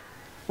தமிழ்நாட்டில்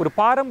ஒரு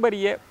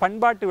பாரம்பரிய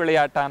பண்பாட்டு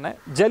விளையாட்டான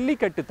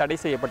ஜல்லிக்கட்டு தடை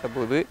செய்யப்பட்ட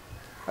போது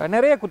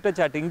நிறைய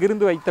குற்றச்சாட்டு,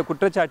 இங்கிருந்து வைத்த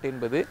குற்றச்சாட்டு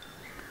என்பது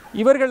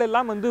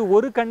இவர்களெல்லாம் வந்து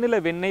ஒரு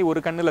கண்ணில் வெண்ணெய்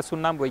ஒரு கண்ணில்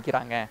சுண்ணாம்பு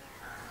வைக்கிறாங்க,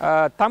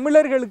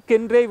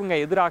 தமிழர்களுக்கென்றே இவங்க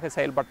எதிராக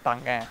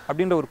செயல்பட்டாங்க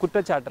அப்படின்ற ஒரு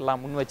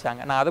குற்றச்சாட்டெல்லாம் முன்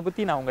வச்சாங்க. நான் அதை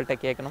பற்றி நான் உங்கள்கிட்ட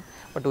கேட்கணும்.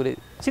 பட் ஒரு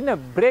சின்ன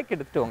பிரேக்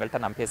எடுத்துகிட்டு உங்கள்கிட்ட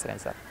நான்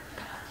பேசுகிறேன் சார்.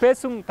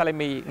 பேசும்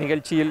தலைமை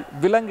நிகழ்ச்சியில்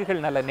விலங்குகள்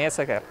நல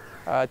நேசகர்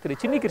திரு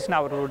சின்னி கிருஷ்ணா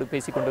அவர்களோடு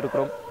பேசி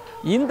கொண்டிருக்கிறோம்.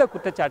 இந்த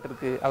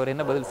குற்றச்சாட்டிற்கு அவர்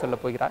என்ன பதில் சொல்ல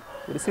போகிறார்?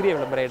 ஒரு சிறிய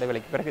விளம்பர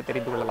இடைவேளைக்கு பிறகு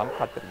தெரிந்து கொள்ளலாம்,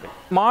 காத்திருங்கள்.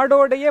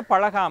 மாடோடையே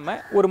பழகாம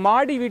ஒரு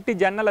மாடி வீட்டு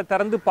ஜன்னலை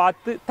திறந்து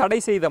பார்த்து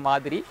தடை செய்த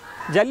மாதிரி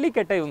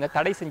ஜல்லிக்கட்டை இவங்க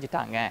தடை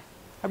செஞ்சுட்டாங்க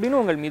அப்படின்னு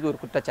உங்கள் மீது ஒரு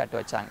குற்றச்சாட்டு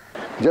வச்சாங்க.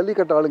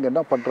 ஜல்லிக்கட்டு ஆளுங்க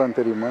என்ன பண்ணுறான்னு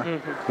தெரியுமா?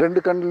 2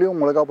 கண்ணுலேயும்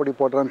மிளகாப்பொடி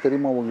போடுறான்னு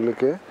தெரியுமா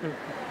உங்களுக்கு?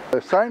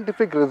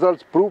 சயின்டிஃபிக்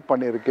ரிசல்ட்ஸ் ப்ரூவ்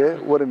பண்ணியிருக்கு.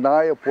 ஒரு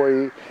நாயை போய்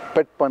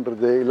பெட்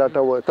பண்ணுறது,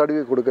 இல்லாட்டா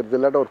தடவி கொடுக்கறது,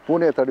 இல்லாட்டா ஒரு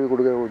பூனையை தடவி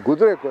கொடுக்கறது, ஒரு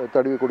குதிரை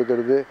தடவி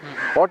கொடுக்கறது,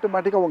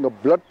 ஆட்டோமேட்டிக்காக உங்கள்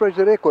பிளட்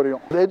ப்ரெஷரே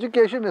குறையும்.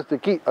 Education is the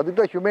key. அதுக்கு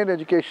தான் ஹியூமன்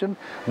எஜுகேஷன்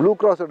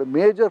ப்ளூ-கிராஸோட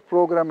மேஜர்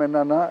ப்ரோக்ராம்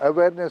என்னன்னா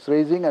awareness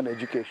rising and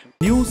education.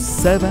 News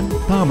 7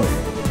 Tamil,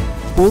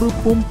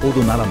 பொறுப்பும்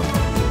பொது நலமும்.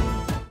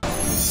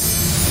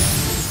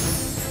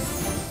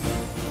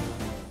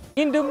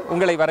 மீண்டும்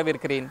உங்களை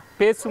வரவேற்கிறேன்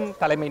பேசும்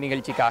தலைமை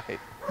நிகழ்ச்சிக்காக.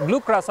 Blue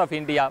cross of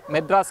India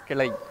Madras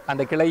கிளை,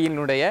 அந்த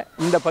கிளையினுடைய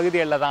இந்த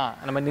பகுதிகளில் தான்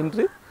நம்ம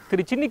நின்று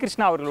திரு சின்னி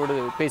கிருஷ்ணா அவர்களோடு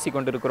பேசி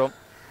கொண்டிருக்கிறோம்.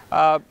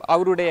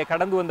 அவருடைய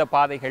கடந்து வந்த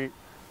பாதைகள்,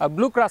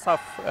 ப்ளூ கிராஸ்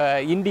ஆஃப்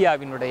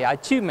இந்தியாவினுடைய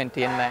அச்சீவ்மெண்ட்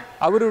என்ன,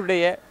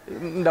 அவருடைய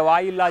இந்த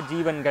வாயில்லா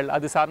ஜீவன்கள்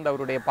அது சார்ந்த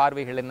அவருடைய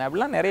பார்வைகள் என்ன,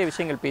 அப்படிலாம் நிறைய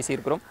விஷயங்கள்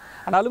பேசியிருக்கிறோம்.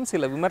 ஆனாலும்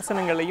சில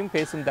விமர்சனங்களையும்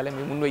பேசும்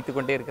தலைமை முன்வைத்து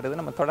கொண்டே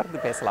இருக்கிறது. நம்ம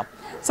தொடர்ந்து பேசலாம்.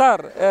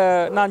 சார்,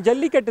 நான்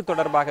ஜல்லிக்கட்டு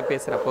தொடர்பாக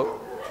பேசுகிறப்போ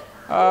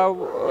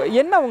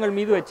என்ன உங்கள்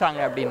மீது வச்சாங்க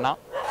அப்படின்னா,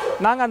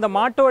 நாங்கள் அந்த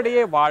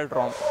மாட்டோடையே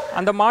வாழ்கிறோம்,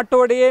 அந்த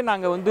மாட்டோடையே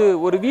நாங்கள் வந்து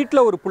ஒரு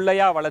வீட்டில் ஒரு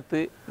பிள்ளையாக வளர்த்து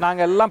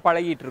நாங்கள் எல்லாம்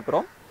பழகிட்டு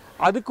இருக்கிறோம்,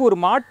 அதுக்கு ஒரு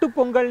மாட்டு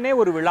பொங்கல்னே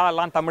ஒரு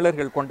விழாலாம்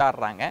தமிழர்கள்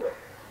கொண்டாடுறாங்க,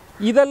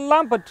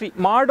 இதெல்லாம் பற்றி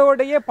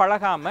மாடோடையே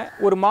பழகாமல்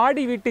ஒரு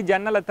மாடி வீட்டு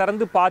ஜன்னலை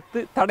திறந்து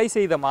பார்த்து தடை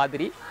செய்த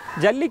மாதிரி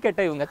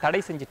ஜல்லிக்கட்டை இவங்க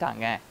தடை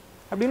செஞ்சிட்டாங்க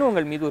அப்படின்னு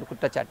உங்கள் மீது ஒரு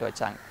குற்றச்சாட்டு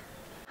வச்சாங்க.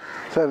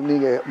 சார்,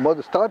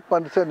 நீங்கள் ஸ்டார்ட்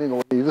பண்ணி சார்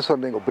நீங்கள் இது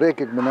சொன்னீங்க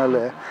பிரேக்குக்கு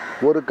முன்னால்,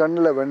 ஒரு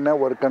கண்ணில்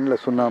வெண்ணெய் ஒரு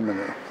கண்ணில்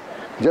சுண்ணாம்புன்னு.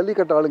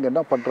 ஜல்லிக்கட்டு ஆளுங்க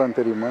என்ன பண்ணுறான்னு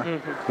தெரியுமா?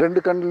 2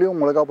 கண்ணுலேயும்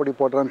மிளகாப்பொடி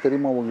போடுறான்னு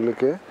தெரியுமா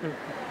உங்களுக்கு?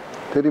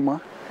 தெரியுமா?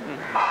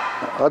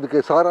 அதுக்கு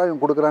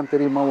சாராயம் கொடுக்குறான்னு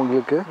தெரியுமா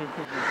உங்களுக்கு?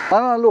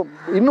 ஆனாலும்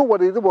இன்னும்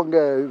ஒரு இது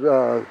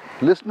உங்கள்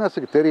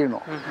லிஸ்னஸுக்கு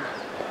தெரியணும்.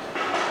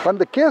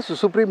 அந்த கேஸ்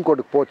சுப்ரீம்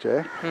கோர்ட்டுக்கு போச்சு.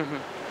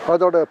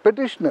 அதோட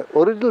பெட்டிஷனர்,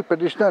 ஒரிஜினல்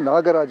பெட்டிஷனர்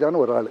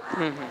நாகராஜான்னு ஒரு ஆள்.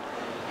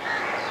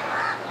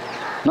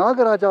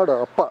 நாகராஜாவோட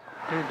அப்பா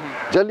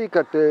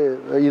ஜல்லிக்கட்டு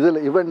இதில்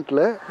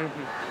இவெண்ட்டில்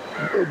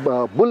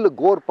புல்லு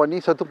கோர் பண்ணி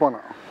செத்து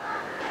போனான்.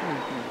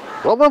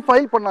 அவன்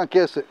ஃபைல் பண்ணான்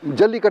கேஸ்,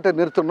 ஜல்லிக்கட்டை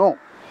நிறுத்தணும்.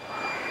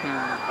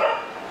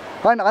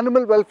 அண்ட்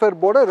அனிமல் வெல்ஃபேர்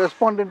போர்டை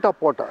ரெஸ்பாண்டண்ட்டாக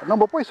போட்டான்.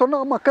 நம்ம போய்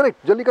சொன்னோம், ஆமாம்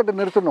கரெக்ட், ஜல்லிக்கட்டை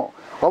நிறுத்தணும்.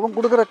 அவன்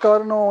கொடுக்குற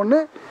காரணம் ஒன்று,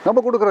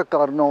 நம்ம கொடுக்குற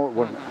காரணம்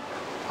ஒன்று,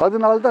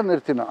 அதனால தான்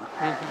நிறுத்தினான்.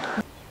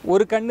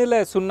 ஒரு கண்ணில்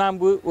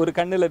சுண்ணாம்பு ஒரு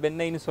கண்ணில்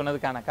வெண்ணெய்ன்னு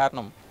சொன்னதுக்கான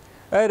காரணம்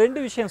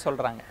 2 விஷயம்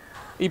சொல்கிறாங்க.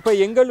 இப்போ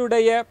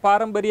எங்களுடைய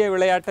பாரம்பரிய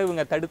விளையாட்டை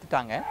இவங்க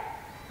தடுத்துட்டாங்க.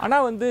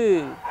 ஆனால் வந்து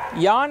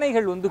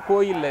யானைகள் வந்து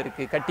கோயிலில்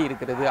இருக்குது, கட்டி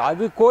இருக்கிறது,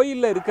 அது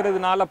கோயிலில்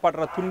இருக்கிறதுனால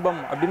படுற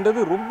துன்பம் அப்படின்றது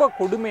ரொம்ப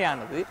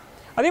கொடுமையானது.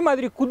 அதே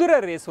மாதிரி குதிரை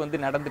ரேஸ் வந்து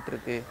நடந்துட்டு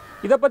இருக்கு,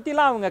 இதை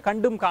பற்றிலாம் அவங்க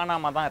கண்டும்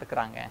காணாமல் தான்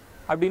இருக்கிறாங்க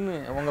அப்படின்னு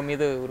உங்கள்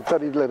மீது ஒரு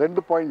சார் இதில்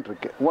 2 பாயிண்ட்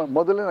இருக்குது.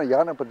 முதல்ல நான்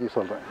யானை பற்றி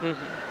சொல்கிறேன்.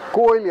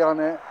 கோயில்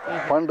யானை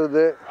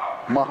பண்ணுறது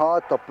மகா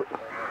தப்பு.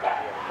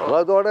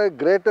 அதோட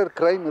கிரேட்டர்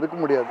கிரைம் இருக்க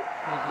முடியாது.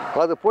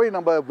 அதை போய்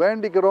நம்ம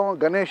வேண்டிக்கிறோம்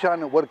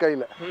கணேஷான்னு ஒரு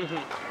கையில்,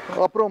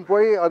 அப்புறம்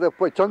போய் அதை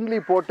போய் சங்கிலி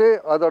போட்டு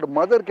அதோட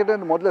மதர் கிட்ட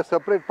முதல்ல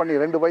செப்பரேட் பண்ணி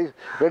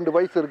 2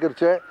 வயசு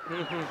இருக்கிறச்சு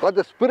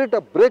அதை ஸ்பிரிட்டை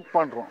பிரேக்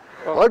பண்ணுறோம்.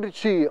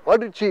 அடிச்சு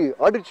அடிச்சு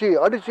அடிச்சு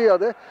அடிச்சு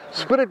அதை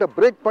ஸ்பிரிட்டை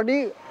பிரேக் பண்ணி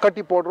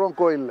கட்டி போடுறோம்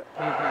கோயிலில்.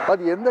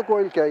 அது எந்த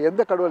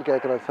கடவுள்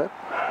கேட்குறாரு சார்?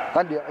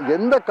 அண்ட்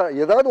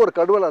ஏதாவது ஒரு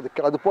கடவுள்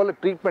அது போல்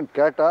ட்ரீட்மெண்ட்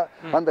கேட்டால்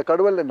அந்த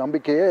கடவுளில்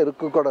நம்பிக்கையே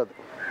இருக்கக்கூடாது.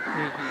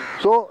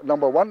 ஸோ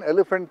நம்பர் 1,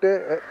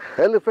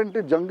 எலிஃபெண்ட்டு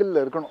ஜங்கிளில்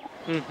இருக்கணும்,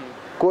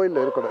 கோயிலில்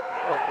இருக்கக்கூடாது.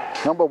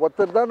 நம்ம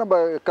ஒருத்தர் தான்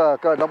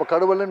நம்ம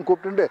கடவுள்னு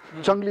கூப்பிட்டு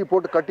சங்கிலி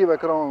போட்டு கட்டி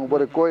வைக்கிறோம்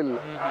ஒரு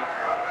கோயிலில்.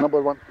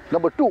 நம்பர் 1.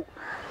 நம்பர் 2,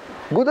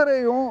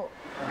 குதிரையும்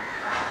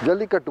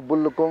ஜல்லிக்கட்டு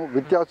புல்லுக்கும்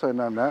வித்தியாசம்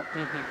என்னன்னா,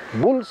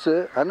 புல்ஸு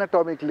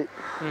அனட்டாமிக்லி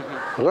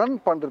ரன்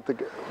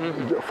பண்ணுறதுக்கு,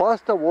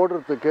 ஃபாஸ்ட்டாக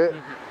ஓடுறதுக்கு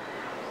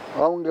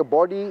அவங்க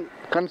பாடி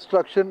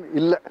கன்ஸ்ட்ரக்ஷன்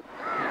இல்லை,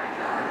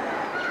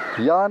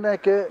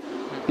 யானைக்கு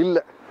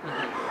இல்லை.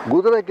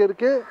 குதிரைக்கு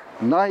இருக்கு,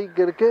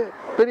 நாய்க்கு இருக்கு,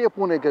 பெரிய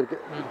பூனைக்கு இருக்கு,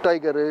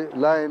 டைகரு,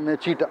 லயனு,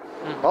 சீட்டா.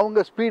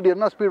 அவங்க ஸ்பீடு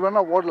என்ன ஸ்பீட்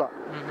வேணால் ஓடலாம்.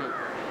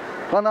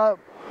 ஆனால்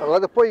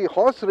அதை போய்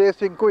ஹார்ஸ்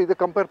ரேசிங்க்கும் இதை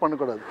கம்பேர்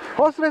பண்ணக்கூடாது.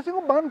 ஹார்ஸ்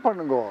ரேசிங்கும் பேன்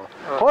பண்ணுங்க.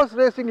 ஹார்ஸ்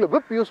ரேசிங்கில்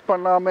விப் யூஸ்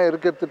பண்ணாமல்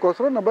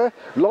இருக்கிறதுக்கோசரம் நம்ம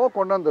லா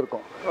கொண்டு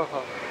வந்திருக்கோம்.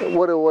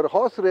 ஒரு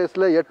ஹார்ஸ்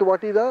ரேஸில் 8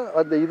 வாட்டி தான்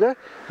அந்த இதை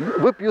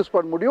விப் யூஸ்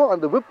பண்ண முடியும்.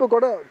 அந்த விப்பு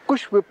கூட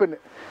விப்புன்னு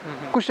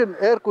குஷன்,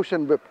 ஏர்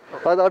குஷன் விப்,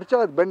 அதை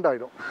அடித்தா அது பெண்ட்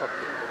ஆகிடும்.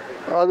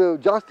 அது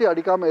ஜாஸ்தி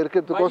அடிக்காமல்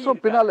இருக்கிறதுக்கோசரம்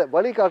பின்னால்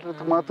வழி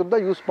காட்டுறதுக்கு மாத்திரம்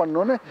தான் யூஸ்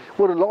பண்ணணுன்னு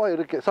ஒரு லா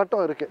இருக்குது,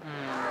 சட்டம் இருக்குது.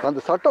 அந்த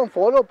சட்டம்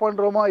ஃபாலோ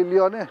பண்ணுறோமா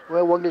இல்லையான்னு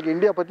உங்களுக்கு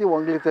இந்தியா பற்றி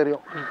உங்களுக்கு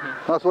தெரியும்,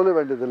 நான் சொல்ல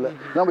வேண்டியதில்லை.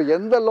 நம்ம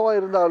எந்த லா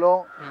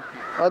இருந்தாலும்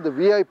அது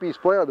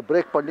விஐபிஸ் போய் அது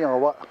பிரேக் பண்ணி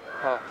ஆவா.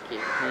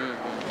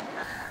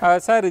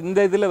 சார்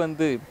இந்த இதில்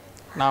வந்து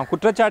நான்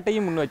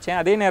குற்றச்சாட்டையும் முன்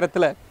வச்சேன், அதே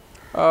நேரத்தில்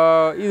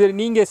இது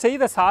நீங்கள்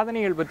செய்த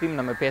சாதனைகள் பற்றியும்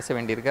நம்ம பேச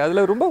வேண்டியிருக்கு.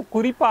 அதில் ரொம்ப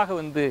குறிப்பாக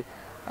வந்து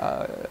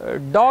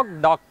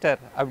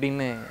டாக்டர்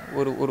அப்படின்னு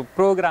ஒரு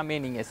ப்ரோக்ராமே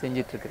நீங்கள்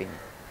செஞ்சிட்ருக்கிறீங்க,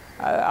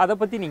 அதை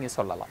பற்றி நீங்கள்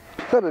சொல்லலாம்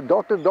சார்.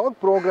 டாக்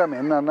ப்ரோக்ராம்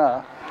என்னன்னா,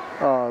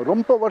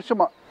 ரொம்ப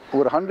வருஷமாக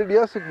ஒரு 100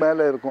 இயர்ஸுக்கு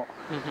மேலே இருக்கும்.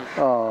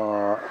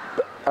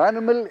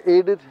 அனிமல்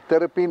எய்டட்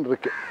தெரப்பின்னு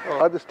இருக்குது.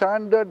 அது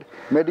ஸ்டாண்டர்ட்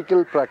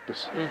மெடிக்கல்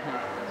ப்ராக்டிஸ்.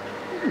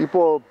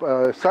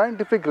 இப்போது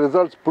சயின்டிஃபிக்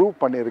ரிசல்ட்ஸ் ப்ரூவ்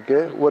பண்ணியிருக்கு.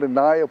 ஒரு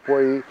நாயை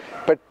போய்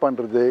பெட்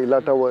பண்ணுறது,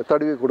 இல்லாட்டா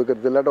தடவி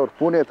கொடுக்கறது, இல்லாட்டா ஒரு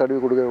பூனையை தடவி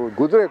கொடுக்குறது, ஒரு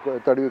குதிரை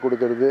தடவி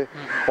கொடுக்கறது,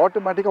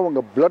 ஆட்டோமேட்டிக்காக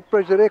உங்கள் ப்ளட்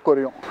ப்ரெஷரே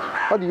குறையும்.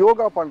 அது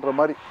யோகா பண்ணுற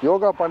மாதிரி,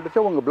 யோகா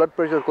பண்ணுறச்சே உங்கள் ப்ளட்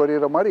ப்ரெஷர்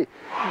குறையிற மாதிரி.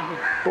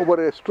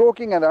 ஒரு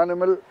ஸ்ட்ரோக்கிங் அண்ட்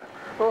அனிமல்,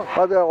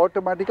 அது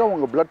ஆட்டோமேட்டிக்காக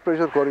உங்கள் ப்ளட்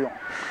ப்ரெஷர் குறையும்.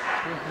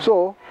 ஸோ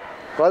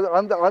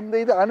அந்த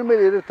இது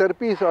அனிமல்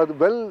தெரப்பி, அது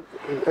வெல்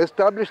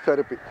எஸ்டாப்ளிஷ்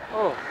தெரப்பி.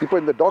 இப்போ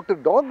இந்த டாக்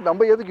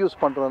நம்ம எதுக்கு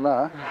யூஸ் பண்ணுறோன்னா,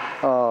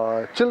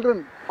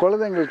 சில்ட்ரன்,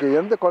 குழந்தைங்களுக்கு,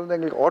 எந்த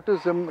குழந்தைங்களுக்கு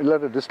ஆட்டிசம்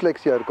இல்லாட்ட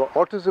டிஸ்லெக்ஸியா இருக்கோ,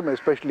 ஆட்டிசம்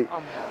எஸ்பெஷலி,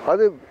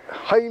 அது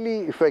ஹைலி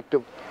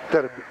எஃபெக்டிவ்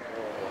தெரப்பி.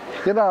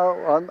 ஏன்னா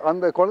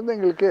அந்த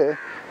குழந்தைங்களுக்கு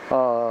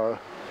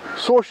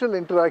சோஷியல்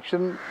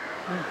இன்டராக்ஷன்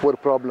ஒரு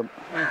ப்ராப்ளம்.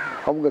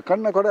 அவங்க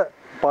கண்ணை கூட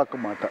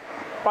பார்க்க மாட்டேன்,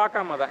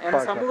 பார்க்காம தான், ஏன்னா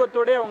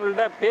சமூகத்தோட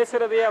அவங்கள்ட்ட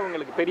பேசுறதே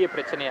அவங்களுக்கு பெரிய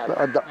பிரச்சனையா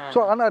இருக்கு. அதான். ஸோ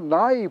ஆனால்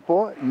நாய் இப்போ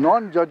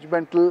நான்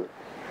ஜட்ஜ்மெண்டல்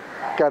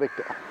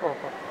கேரக்டர்.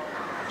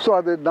 ஸோ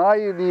அது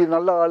நாய், நீ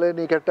நல்ல ஆள்,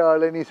 நீ கெட்ட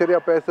ஆள், நீ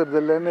சரியாக பேசுறது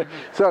இல்லைன்னு.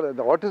 சார்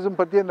இந்த ஆட்டிசம்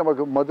பற்றியே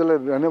நமக்கு முதல்ல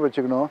என்ன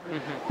வச்சுக்கணும்,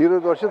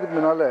 20 வருஷத்துக்கு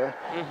முன்னால்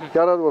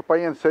யாராவது ஒரு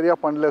பையன்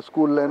சரியாக பண்ணல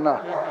ஸ்கூல்லன்னா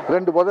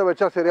 2 உத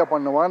வச்சா சரியாக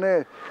பண்ணுவான்னு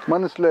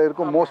மனசில்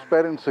இருக்கும் மோஸ்ட்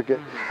பேரண்ட்ஸுக்கு.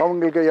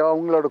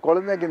 அவங்களோட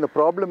குழந்தைக்கு இந்த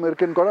ப்ராப்ளம்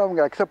இருக்குன்னு கூட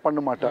அவங்க அக்செப்ட்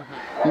பண்ண மாட்டாங்க.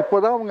 இப்போ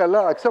தான் அவங்க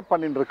எல்லாம் அக்செப்ட்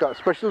பண்ணிட்டு இருக்கா.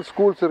 ஸ்பெஷல்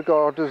ஸ்கூல்ஸ்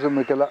இருக்கா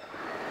ஆட்டிசமுக்கெல்லாம்.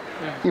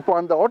 இப்போ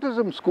அந்த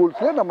ஆட்டிசம்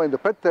ஸ்கூல்ஸில் நம்ம இந்த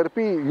பெட்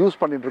தெரப்பி யூஸ்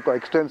பண்ணிட்டு இருக்கோம்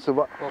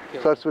எக்ஸ்டென்சிவாக.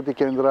 சரஸ்வதி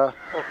கேந்திரா,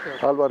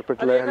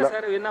 ஆழ்வார்பேட்டில்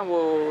எல்லாம்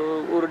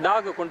ஒரு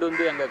டாக் கொண்டு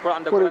வந்து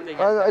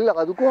இல்லை,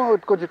 அதுக்கும்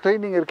கொஞ்சம்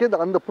ட்ரைனிங் இருக்குது.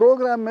 அந்த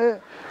ப்ரோக்ராமு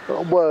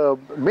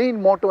மெயின்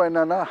மோட்டோ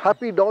என்னன்னா,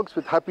 happy tax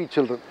with happy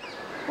children.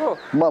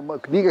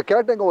 நீங்கள்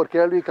கேட்டங்க ஒரு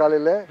கேள்வி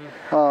காலையில்,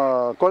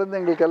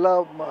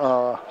 குழந்தைங்களுக்கெல்லாம்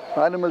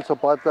அனிமல்ஸை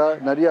பார்த்தா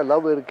நிறையா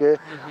லவ் இருக்குது,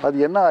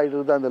 அது என்ன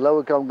ஆகிடுது அந்த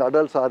லவ்வுக்கு, அவங்க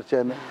அடல்ட்ஸ்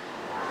ஆர்ச்சேன்னு.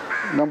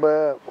 நம்ம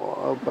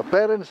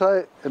பேரண்ட்ஸாக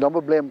நம்ம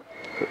ப்ளேம்.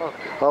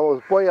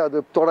 போய் அது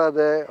தொடாத,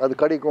 அது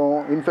கடிக்கும்,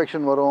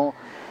 இன்ஃபெக்ஷன் வரும்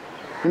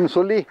இன்னும்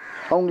சொல்லி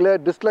அவங்களே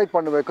டிஸ்லைக்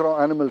பண்ண வைக்கிறோம்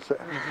அனிமல்ஸை.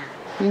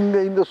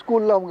 இந்த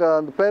ஸ்கூலில் அவங்க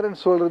அந்த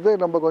பேரண்ட்ஸ் சொல்கிறது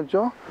நம்ம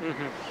கொஞ்சம்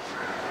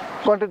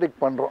கான்ட்ரடிக்ட்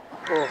பண்ணுறோம்.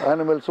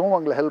 அனிமல்ஸும்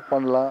அவங்களை ஹெல்ப்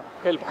பண்ணலாம்,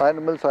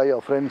 அனிமல்ஸ் ஆர்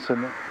யுவர்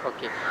ஃப்ரெண்ட்ஸ்ன்னு.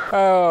 ஓகே,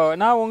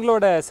 நான்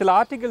உங்களோட சில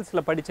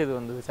ஆர்டிகல்ஸில் படித்தது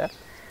வந்தது சார்,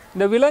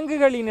 இந்த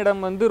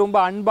விலங்குகளினிடம் வந்து ரொம்ப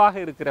அன்பாக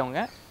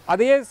இருக்கிறவங்க,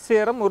 அதே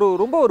சேரம்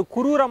ரொம்ப ஒரு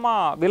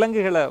குரூரமாக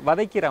விலங்குகளை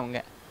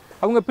வதைக்கிறவங்க,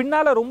 அவங்க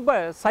பின்னால் ரொம்ப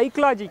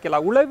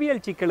சைக்கலாஜிக்கலாக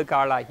உளவியல் சிக்கலுக்கு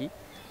ஆளாகி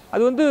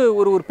அது வந்து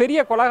ஒரு பெரிய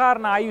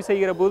கொலகாரனை ஆய்வு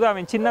செய்கிற போது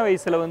அவன் சின்ன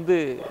வயசில் வந்து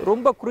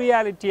ரொம்ப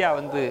குரூயாலிட்டியாக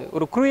வந்து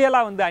ஒரு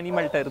குரூயலாக வந்து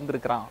அனிமல்கிட்ட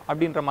இருந்திருக்கிறான்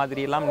அப்படின்ற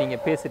மாதிரியெல்லாம்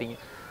நீங்கள் பேசுகிறீங்க.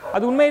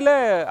 அது உண்மையில்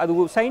அது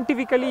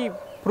சயின்டிஃபிக்கலி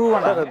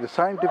ப்ரூவன்? அது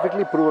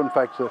சயின்டிஃபிக்லி ப்ரூவன்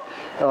ஃபேக்ட்ஸ்.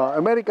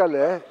 அமெரிக்காவில்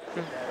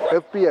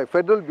FBI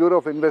federal bureau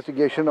of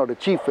இன்வெஸ்டிகேஷனோட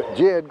chief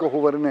J Edgar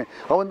ஹூவர்னு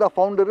அவன் தான்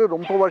ஃபவுண்டரு,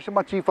 ரொம்ப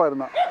வருஷமாக சீஃபாக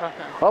இருந்தான்.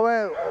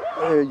 அவன்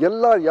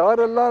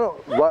யாரெல்லாம்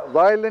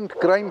violent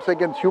crimes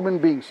against human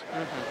beings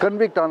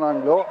convict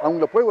ஆனாங்களோ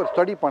அவங்கள போய் ஒரு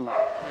ஸ்டடி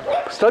பண்ணான்.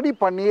 ஸ்டடி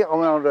பண்ணி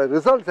அவனோட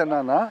ரிசல்ட்ஸ்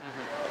என்னன்னா,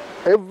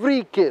 எவ்ரி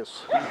கேஸ்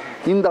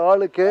இந்த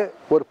ஆளுக்கு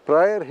ஒரு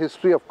prior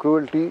history of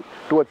cruelty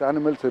towards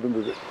animals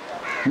இருந்தது.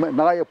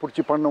 நாயை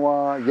பிடிச்சி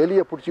பண்ணுவான்,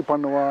 எலியை பிடிச்சி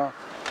பண்ணுவான்,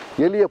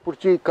 எலியை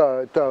பிடிச்சி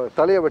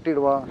தலையை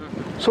வெட்டிடுவான்.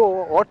 ஸோ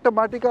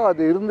ஆட்டோமேட்டிக்காக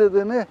அது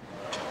இருந்ததுன்னு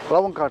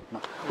அவன்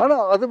காட்டினான்.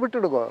 ஆனால் அதை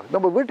விட்டுடுங்க,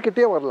 நம்ம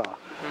வீட்டுக்கிட்டே வரலாம்.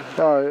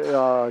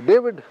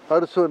 டேவிட்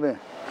அர்சுன்னு,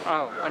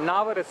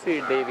 நாவரசு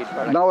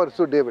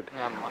டேவிட்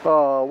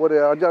ஒரு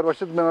 5-6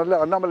 வருஷத்துக்கு முன்னாடி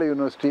அண்ணாமலை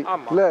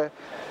யூனிவர்சிட்டியில்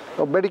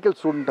மெடிக்கல்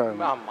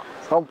ஸ்டூடெண்ட்டாக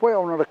அவன் போய்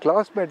அவனோட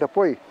கிளாஸ்மேட்டை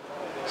போய்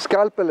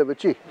ஸ்கேல்பெல்லை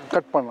வச்சு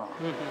கட் பண்ணான்.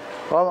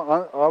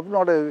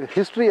 அவனோட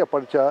ஹிஸ்ட்ரியை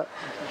படித்தா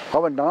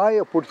அவன்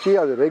நாயை பிடிச்சி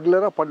அது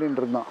ரெகுலராக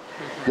பண்ணிட்டு இருந்தான்,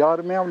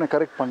 யாருமே அவனை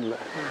கரெக்ட் பண்ணல.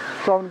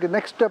 ஸோ அவனுக்கு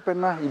நெக்ஸ்ட் ஸ்டெப்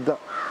என்ன,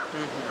 இதுதான்.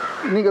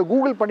 நீங்கள்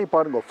கூகுள் பண்ணி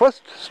பாருங்கள்,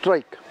 first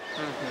strike.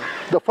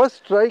 The first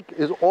strike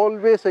is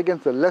always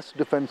against the less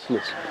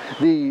defenseless,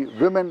 the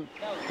women,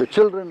 the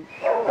children,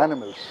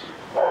 animals.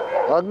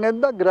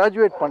 அங்கேருந்து தான்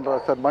கிராஜுவேட்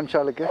பண்ணுறார் சார்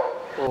மனுஷாளுக்கு.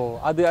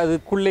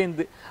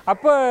 அதுக்குள்ளேருந்து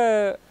அப்போ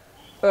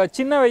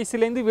சின்ன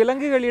வயசுலேருந்து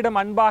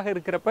விலங்குகளிடம் அன்பாக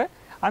இருக்கிறப்ப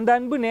அந்த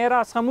அன்பு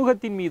நேராக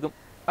சமூகத்தின் மீதும்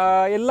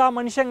எல்லா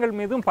மனுஷங்கள்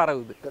மீதும்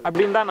பரவுது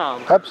அப்படின்னு தான் நான்.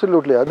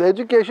 அப்சல்யூட்லி, அது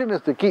எஜுகேஷன்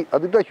இஸ் தி கீ.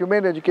 அதுக்கு தான்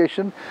human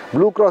education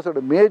blue கிராஸோட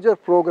major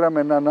program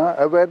என்னன்னா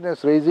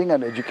awareness rising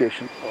and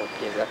education.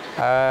 Okay sir,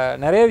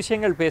 நிறைய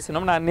விஷயங்கள்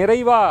பேசணும். நான்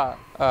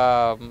நிறைவாக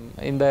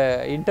இந்த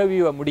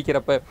இன்டர்வியூவை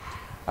முடிக்கிறப்ப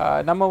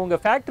நம்ம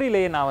உங்கள்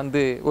ஃபேக்ட்ரியிலேயே நான்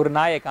வந்து ஒரு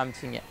நாயை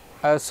காமிச்சிங்க.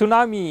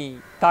 சுனாமி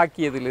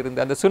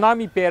தாக்கியதிலிருந்து, அந்த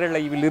சுனாமி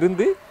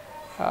பேரலையிலிருந்து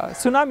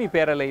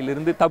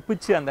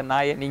தப்பிச்சு அந்த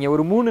நாயை நீங்கள்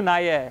ஒரு 3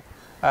 நாயை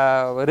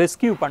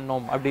ரெஸ்கியூ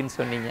பண்ணோம் அப்படின்னு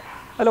சொன்னீங்க.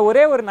 அதில்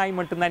ஒரே ஒரு நாய்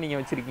மட்டும்தான் நீங்கள்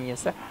வச்சுருக்கீங்க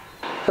சார்.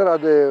 சார்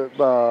அது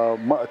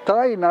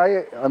தாய் நாயை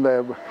அந்த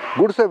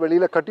குடிசை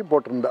வெளியில் கட்டி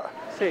போட்டிருந்தா.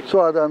 ஸோ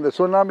அது அந்த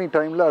சுனாமி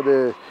டைமில் அது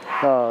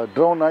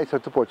ட்ரோன் ஆகி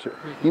செத்து போச்சு.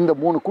 இந்த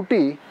 3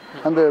 குட்டி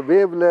அந்த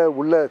வேவில்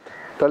உள்ள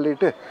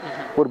தள்ளிட்டு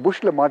ஒரு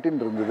புஷ்ல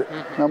மாட்டின்னு இருந்தது.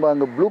 நம்ம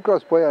அங்கே ப்ளூ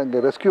கிராஸ் போய் அங்கே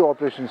ரெஸ்கியூ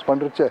ஆப்ரேஷன்ஸ்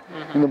பண்ணுறச்ச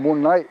இந்த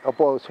 3 நாய்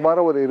அப்போது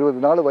சுமாராக ஒரு 20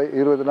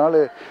 நாள்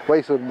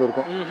வயசு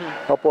இருந்திருக்கும்.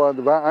 அப்போது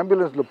அந்த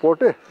ஆம்புலன்ஸில்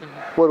போட்டு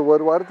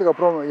ஒரு வாரத்துக்கு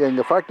அப்புறம்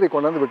எங்கள் ஃபேக்ட்ரி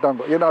கொண்டாந்து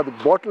விட்டாங்க. ஏன்னா அது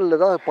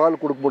பாட்டிலில் தான்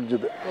பால் கொடுக்க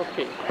முடிஞ்சுது.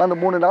 அந்த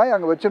 3 நாய்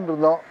அங்கே வச்சுட்டு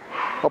இருந்தோம்.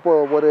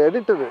 அப்போது ஒரு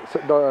எடிட்டர்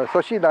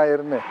சசி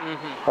நாயர்னு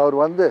அவர்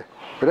வந்து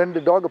 2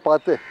 டாக்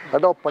பார்த்து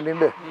அடாப்ட்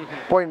பண்ணிட்டு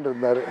போயிட்டு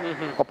இருந்தார்.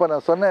 அப்போ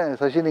நான் சொன்னேன்,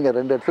 சசி நீங்கள்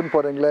 2 எடுத்துன்னு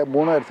போகிறீங்களே,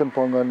 3 எடுத்துன்னு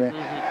போங்கன்னு.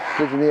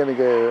 நீ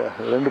எனக்கு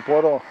 2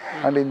 போகிறோம்,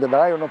 அண்ட் இந்த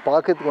நாய் ஒன்றும்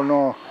பார்க்கறதுக்கு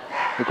ஒன்றும்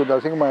கொஞ்சம்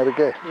அசிங்கமாக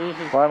இருக்கு,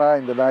 வானா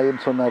இந்த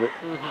நாயின்னு சொன்னார்.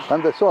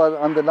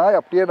 அந்த நாய்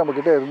அப்படியே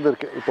நம்மக்கிட்ட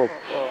இருந்திருக்கு. இப்போ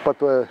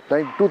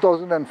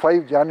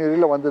 2005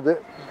 ஜான்வரியில் வந்தது,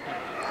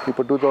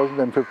 இப்போ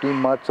 2015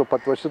 மார்ச். ஸோ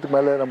 10 வருஷத்துக்கு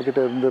மேலே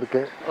நம்மக்கிட்ட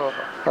இருந்திருக்கு.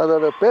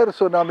 அதோட பேர்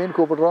சுனாமின்னு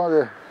கூப்பிடுறோம்.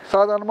 அது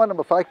சாதாரணமாக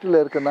நம்ம ஃபேக்ட்ரியில்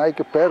இருக்க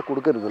நாய்க்கு பேர்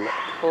கொடுக்கறது இல்லை.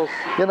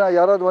 ஏன்னா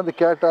யாராவது வந்து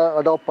கேட்டால்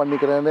அடாப்ட்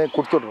பண்ணிக்கிறேன்னு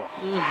கொடுத்துட்றோம்.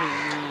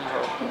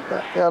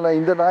 ஆனால்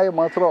இந்த நாயை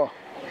மாத்திரம்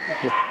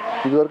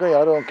இது வரைக்கும்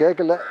யாரும்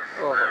கேட்கல.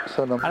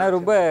 ஆனால்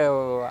ரொம்ப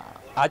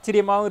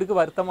ஆச்சரியமாகவும் இருக்குது,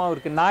 வருத்தமாகவும்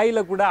இருக்குது.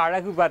 நாயில் கூட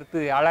அழகு பார்த்து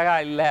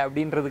அழகாக இல்லை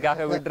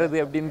அப்படின்றதுக்காக விடுறது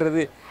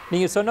அப்படின்றது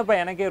நீங்கள் சொன்னப்போ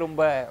எனக்கே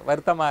ரொம்ப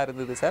வருத்தமாக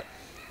இருந்தது சார்.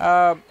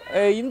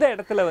 இந்த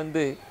இடத்துல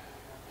வந்து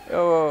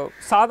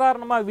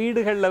சாதாரணமாக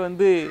வீடுகளில்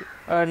வந்து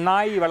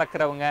நாய்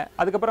வளர்க்குறவங்க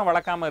அதுக்கப்புறம்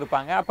வளர்க்காமல்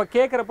இருப்பாங்க. அப்போ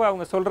கேட்குறப்ப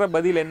அவங்க சொல்கிற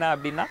பதில் என்ன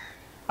அப்படின்னா,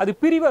 அது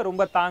பிரிவை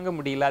ரொம்ப தாங்க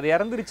முடியல, அது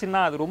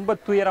இறந்துருச்சுன்னா அது ரொம்ப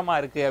துயரமாக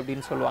இருக்குது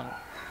அப்படின்னு சொல்லுவாங்க.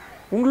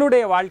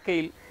 உங்களுடைய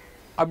வாழ்க்கையில்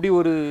அப்படி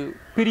ஒரு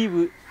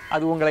பிரிவு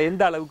அது உங்களை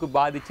எந்த அளவுக்கு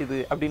பாதிச்சுது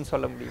அப்படின்னு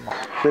சொல்ல முடியுமா?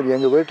 சரி,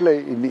 எங்கள் வீட்டில்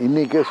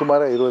இன்றைக்கி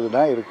சுமாராக 20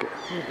 நாய் இருக்குது.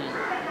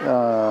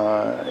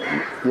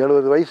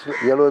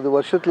 70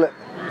 வருஷத்தில்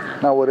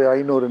நான் ஒரு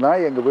 500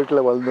 நாய் எங்கள்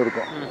வீட்டில்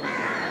வளர்ந்துருக்கோம்.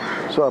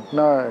 ஸோ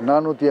அப்படின்னா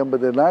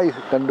 450 நாய்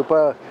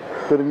கண்டிப்பாக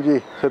பிரிஞ்சு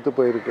செத்து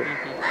போயிருக்கு.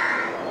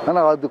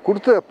 ஆனால் அது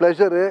கொடுத்த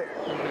ப்ளஷரு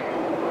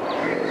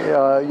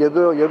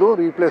எதுவும்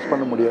ரீப்ளேஸ்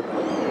பண்ண முடியாது.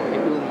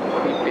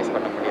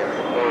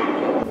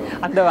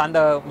 அந்த அந்த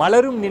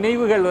மலரும்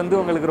நினைவுகள் வந்து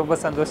உங்களுக்கு ரொம்ப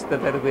சந்தோஷத்தை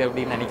தருது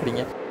அப்படின்னு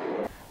நினைக்கிறீங்க.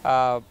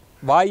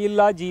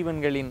 வாயில்லா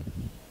ஜீவன்களின்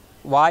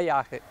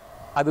வாயாக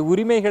அது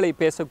உரிமைகளை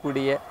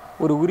பேசக்கூடிய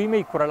ஒரு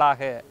உரிமை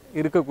குரலாக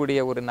இருக்கக்கூடிய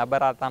ஒரு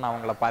நபராக தான் நான்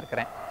அவங்கள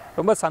பார்க்குறேன்.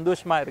 ரொம்ப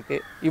சந்தோஷமாக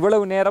இருக்குது.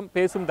 இவ்வளவு நேரம்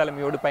பேசும்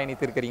தலைமையோடு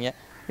பயணித்திருக்கிறீங்க.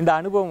 இந்த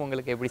அனுபவம்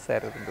உங்களுக்கு எப்படி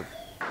சார் இருந்தது?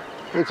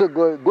 It's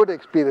good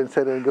experience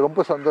sir. எனக்கு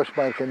ரொம்ப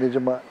சந்தோஷமாக இருக்குது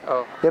நிஜமாக.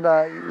 ஏன்னா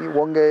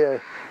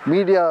உங்கள்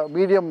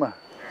மீடியம்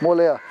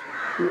மூலையா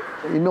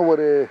இன்னும்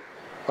ஒரு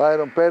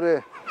 1000 பேர்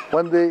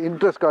வந்து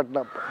இன்ட்ரெஸ்ட்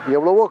காட்டினா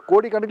எவ்வளவோ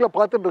கோடிக்கணக்கில்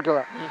பார்த்துட்டு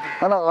இருக்கலாம்.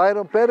 ஆனால்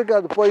 1000 பேருக்கு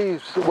அது போய்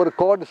ஒரு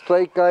கார்டு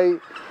ஸ்ட்ரைக் ஆகி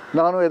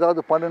நானும்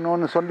ஏதாவது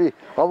பண்ணணும்னு சொல்லி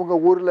அவங்க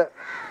ஊரில்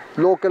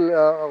லோக்கல்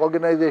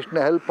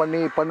ஆர்கனைசேஷனை ஹெல்ப்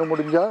பண்ண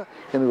முடிஞ்சால்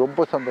எனக்கு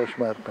ரொம்ப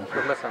சந்தோஷமாக இருப்பேன்.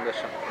 ரொம்ப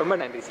சந்தோஷம். ரொம்ப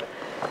நன்றி sir.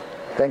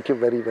 Thank you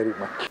very very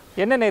much.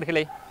 என்ன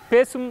நேயர்களே,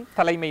 பேசும்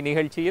தலைமை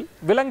நிகழ்ச்சியில்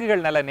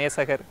விலங்குகள் நல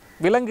நேசகர்,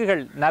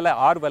 விலங்குகள் நல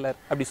ஆர்வலர்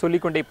அப்படி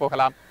சொல்லிக்கொண்டே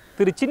போகலாம்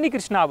திரு சின்னி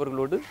கிருஷ்ணா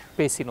அவர்களோடு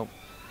பேசினோம்.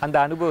 அந்த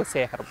அனுபவ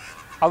சேகரம்,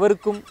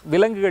 அவருக்கும்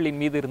விலங்குகளின்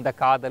மீது இருந்த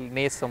காதல்,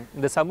 நேசம்,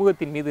 இந்த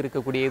சமூகத்தின் மீது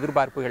இருக்கக்கூடிய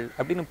எதிர்பார்ப்புகள்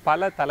அப்படின்னு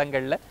பல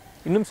தளங்களில்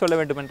இன்னும் சொல்ல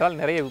வேண்டுமென்றால்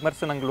நிறைய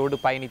விமர்சனங்களோடு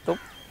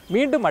பயணித்தோம்.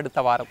 மீண்டும் அடுத்த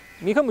வாரம்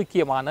மிக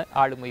முக்கியமான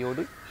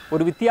ஆளுமையோடு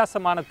ஒரு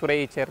வித்தியாசமான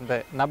துறையைச்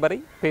சேர்ந்த நபரை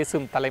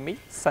பேசும் தலைமை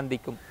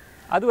சந்திக்கும்.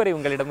 அதுவரை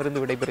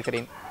உங்களிடமிருந்து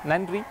விடைபெறுகிறேன்.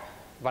 நன்றி,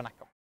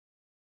 வணக்கம்.